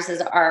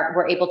practices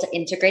we're able to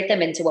integrate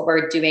them into what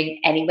we're doing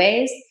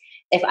anyways.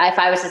 If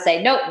I was to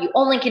say, no, you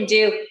only can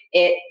do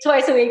it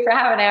twice a week for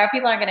half an hour,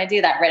 people aren't going to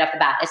do that right off the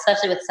bat,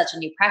 especially with such a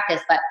new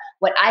practice. But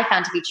what I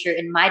found to be true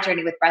in my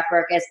journey with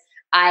breathwork is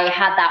I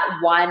had that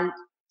one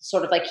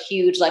sort of like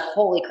huge, like,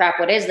 holy crap,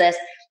 what is this?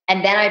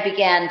 And then I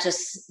began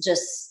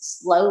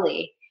just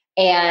slowly.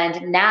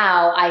 And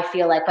now I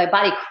feel like my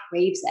body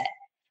craves it.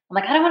 I'm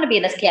like, I don't want to be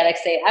in this chaotic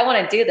state. I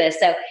want to do this.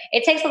 So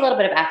it takes a little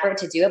bit of effort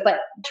to do it, but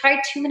try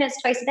 2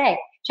 minutes twice a day.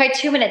 Try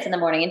 2 minutes in the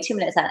morning and 2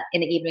 minutes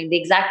in the evening, the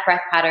exact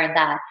breath pattern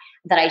that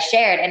I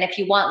shared. And if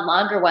you want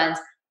longer ones,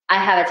 I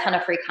have a ton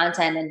of free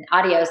content and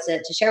audios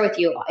to share with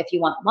you if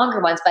you want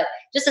longer ones. But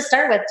just to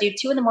start with, do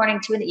 2 in the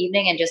morning, 2 in the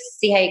evening, and just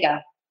see how you go.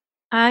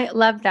 I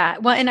love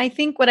that. Well, and I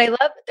think what I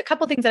love, a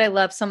couple of things that I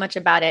love so much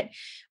about it.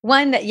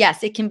 One, that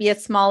yes, it can be a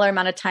smaller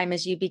amount of time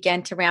as you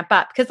begin to ramp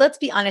up. Because let's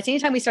be honest,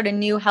 anytime we start a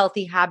new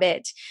healthy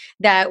habit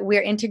that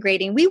we're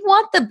integrating, we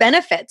want the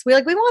benefits. We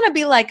want to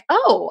be like,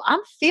 oh,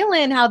 I'm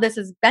feeling how this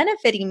is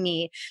benefiting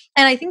me.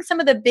 And I think some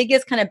of the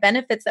biggest kind of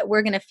benefits that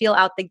we're going to feel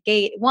out the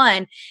gate,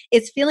 one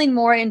is feeling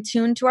more in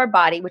tune to our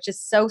body, which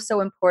is so,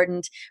 so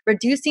important.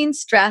 Reducing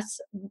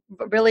stress,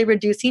 really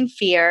reducing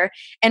fear,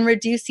 and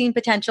reducing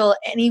potential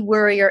any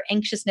worry or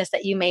anxiousness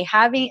that you may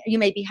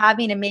be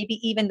having, and maybe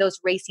even those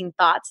racing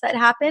thoughts that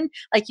happen.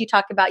 Like you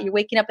talk about, you're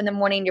waking up in the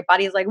morning, your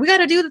body's like, we got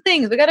to do the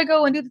things, we got to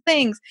go and do the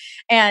things.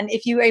 And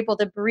if you're able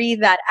to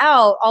breathe that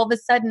out, all of a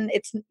sudden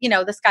it's,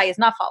 the sky is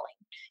not falling.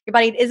 Your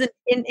body isn't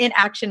in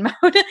action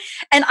mode.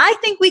 And I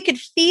think we could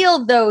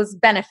feel those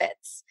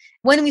benefits.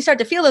 When we start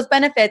to feel those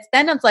benefits,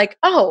 then it's like,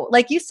 oh,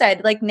 like you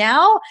said, like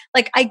now,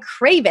 like I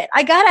crave it.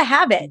 I got to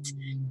have it.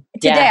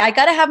 Today, I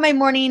got to have my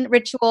morning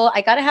ritual.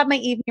 I got to have my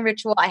evening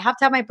ritual. I have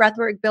to have my breath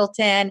work built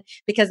in,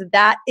 because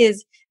that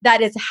is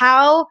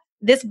how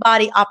this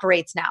body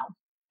operates now.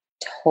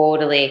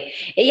 Totally.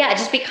 Yeah, it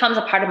just becomes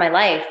a part of my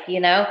life,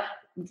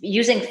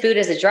 Using food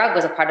as a drug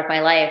was a part of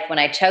my life when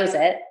I chose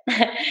it.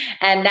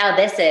 And now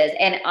this is.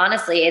 And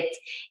honestly, it's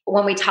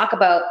when we talk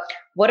about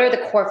what are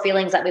the core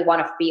feelings that we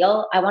want to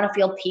feel, I want to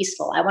feel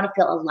peaceful. I want to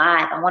feel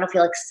alive. I want to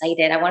feel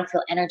excited. I want to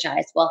feel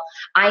energized. Well,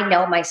 I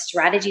know my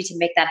strategy to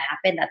make that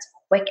happen, that's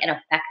quick and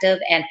effective,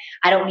 and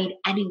I don't need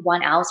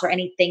anyone else or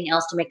anything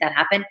else to make that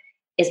happen,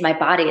 is my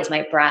body, is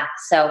my breath.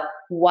 So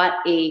what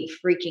a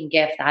freaking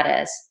gift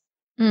that is.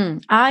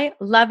 I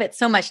love it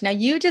so much. Now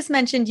you just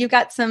mentioned you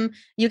got some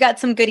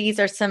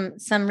goodies or some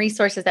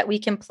resources that we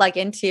can plug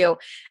into.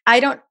 I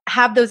don't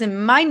have those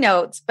in my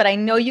notes, but I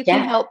know you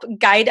can help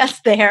guide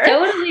us there.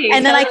 Totally.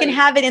 And then I can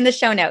have it in the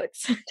show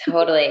notes.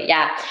 Totally.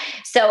 Yeah.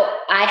 So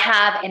I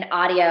have an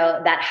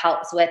audio that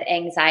helps with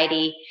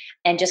anxiety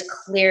and just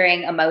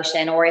clearing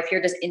emotion, or if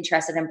you're just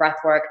interested in breath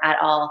work at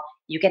all,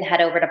 you can head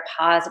over to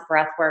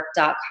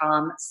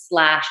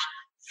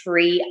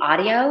pausebreathwork.com/free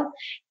audio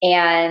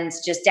and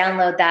just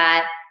download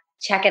that,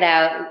 check it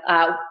out,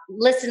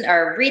 listen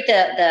or read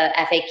the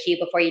FAQ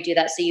before you do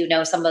that,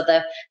 so some of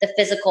the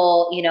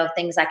physical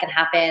things that can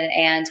happen,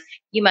 and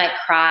you might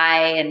cry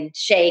and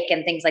shake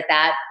and things like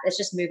that. It's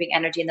just moving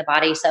energy in the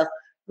body. So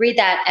read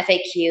that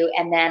FAQ,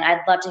 and then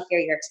I'd love to hear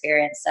your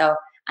experience. So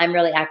I'm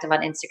really active on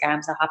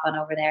Instagram, so hop on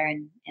over there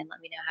and let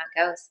me know how it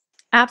goes.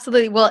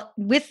 Absolutely. Well,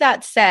 with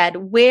that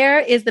said, where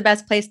is the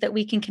best place that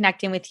we can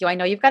connect in with you? I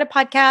know you've got a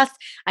podcast.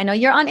 I know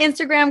you're on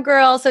Instagram,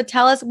 girl. So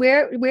tell us,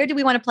 where do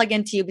we want to plug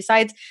into you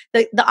besides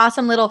the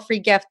awesome little free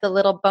gift, the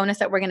little bonus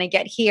that we're going to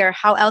get here?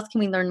 How else can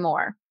we learn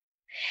more?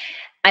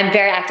 I'm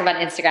very active on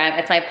Instagram.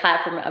 It's my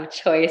platform of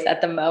choice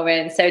at the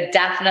moment. So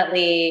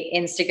definitely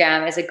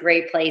Instagram is a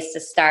great place to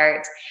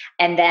start.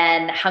 And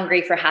then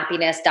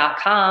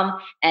hungryforhappiness.com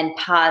and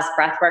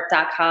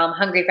pausebreathwork.com.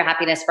 Hungry for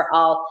Happiness for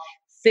all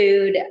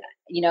food,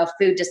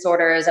 food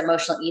disorders,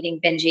 emotional eating,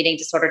 binge eating,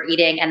 disordered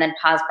eating, and then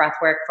Pause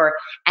Breathwork for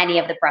any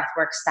of the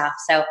breathwork stuff.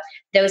 So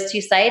those two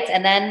sites,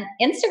 and then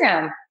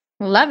Instagram.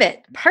 Love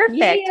it.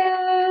 Perfect.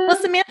 Yeah. Well,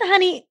 Samantha,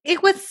 honey,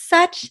 it was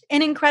such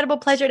an incredible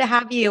pleasure to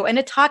have you and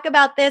to talk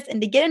about this and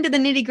to get into the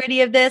nitty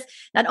gritty of this,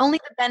 not only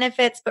the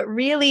benefits, but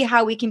really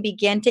how we can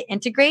begin to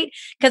integrate.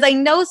 Because I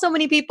know so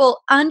many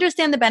people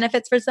understand the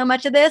benefits for so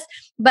much of this,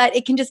 but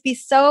it can just be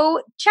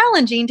so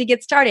challenging to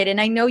get started.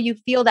 And I know you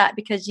feel that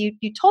because you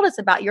told us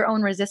about your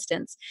own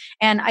resistance.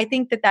 And I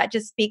think that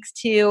just speaks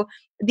to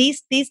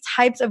these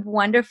types of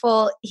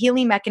wonderful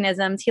healing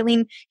mechanisms,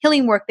 healing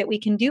work that we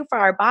can do for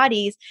our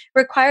bodies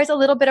requires a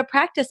little bit of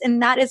practice,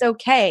 and that is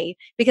okay,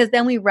 because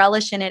then we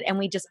relish in it and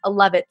we just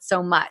love it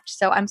so much.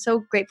 So I'm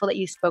so grateful that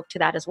you spoke to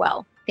that as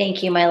well.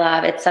 Thank you, my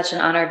love. It's such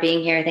an honor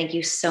being here. Thank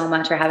you so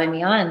much for having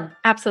me on.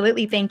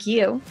 Absolutely. Thank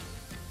you.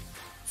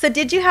 So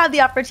did you have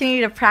the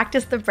opportunity to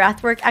practice the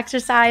breathwork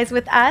exercise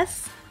with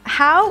us?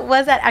 How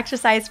was that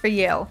exercise for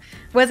you?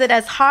 Was it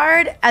as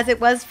hard as it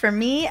was for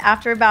me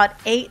after about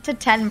 8 to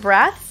 10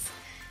 breaths?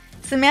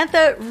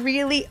 Samantha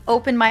really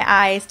opened my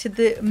eyes to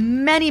the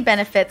many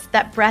benefits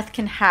that breath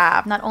can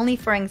have, not only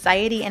for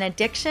anxiety and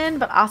addiction,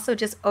 but also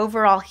just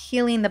overall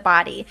healing the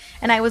body.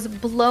 And I was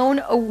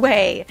blown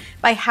away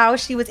by how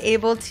she was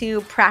able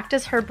to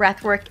practice her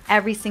breath work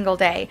every single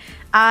day.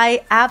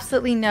 I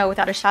absolutely know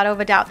without a shadow of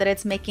a doubt that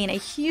it's making a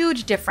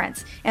huge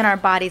difference in our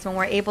bodies when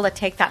we're able to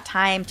take that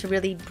time to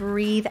really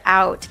breathe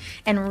out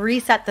and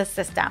reset the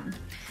system.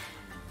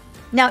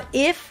 Now,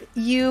 if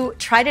you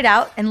tried it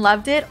out and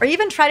loved it, or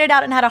even tried it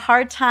out and had a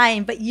hard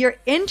time, but you're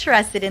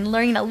interested in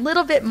learning a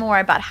little bit more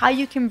about how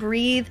you can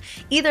breathe,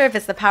 either if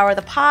it's the power of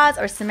the pause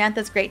or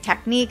Samantha's great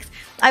techniques,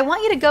 I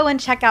want you to go and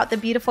check out the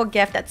beautiful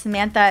gift that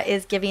Samantha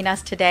is giving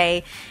us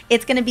today.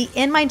 It's going to be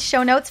in my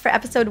show notes for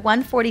episode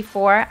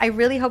 144. I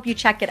really hope you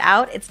check it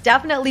out. It's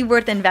definitely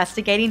worth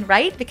investigating,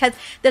 right? Because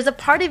there's a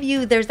part of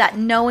you, there's that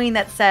knowing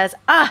that says,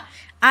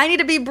 I need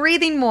to be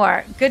breathing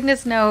more.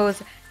 Goodness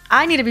knows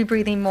I need to be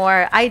breathing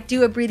more. I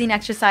do a breathing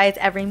exercise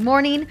every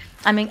morning.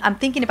 I'm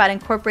thinking about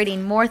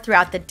incorporating more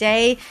throughout the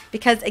day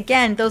because,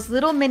 again, those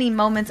little mini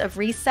moments of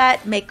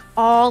reset make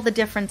all the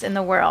difference in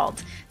the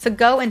world. So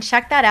go and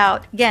check that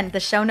out. Again,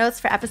 the show notes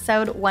for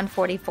episode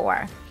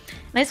 144.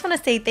 And I just want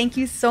to say thank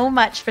you so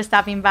much for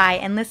stopping by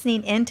and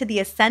listening in to the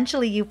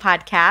Essentially You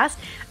podcast.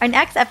 Our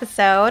next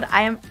episode,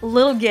 I am a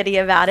little giddy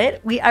about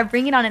it. We are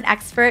bringing on an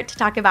expert to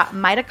talk about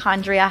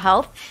mitochondria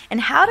health and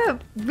how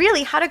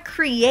to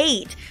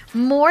create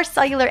more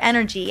cellular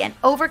energy and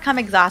overcome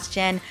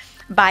exhaustion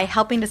by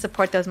helping to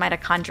support those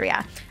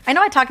mitochondria. I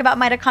know I talk about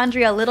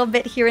mitochondria a little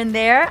bit here and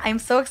there. I'm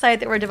so excited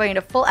that we're devoting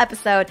a full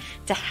episode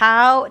to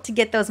how to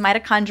get those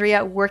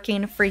mitochondria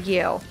working for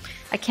you.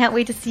 I can't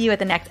wait to see you at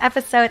the next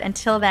episode.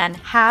 Until then,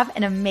 have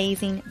an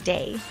amazing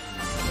day.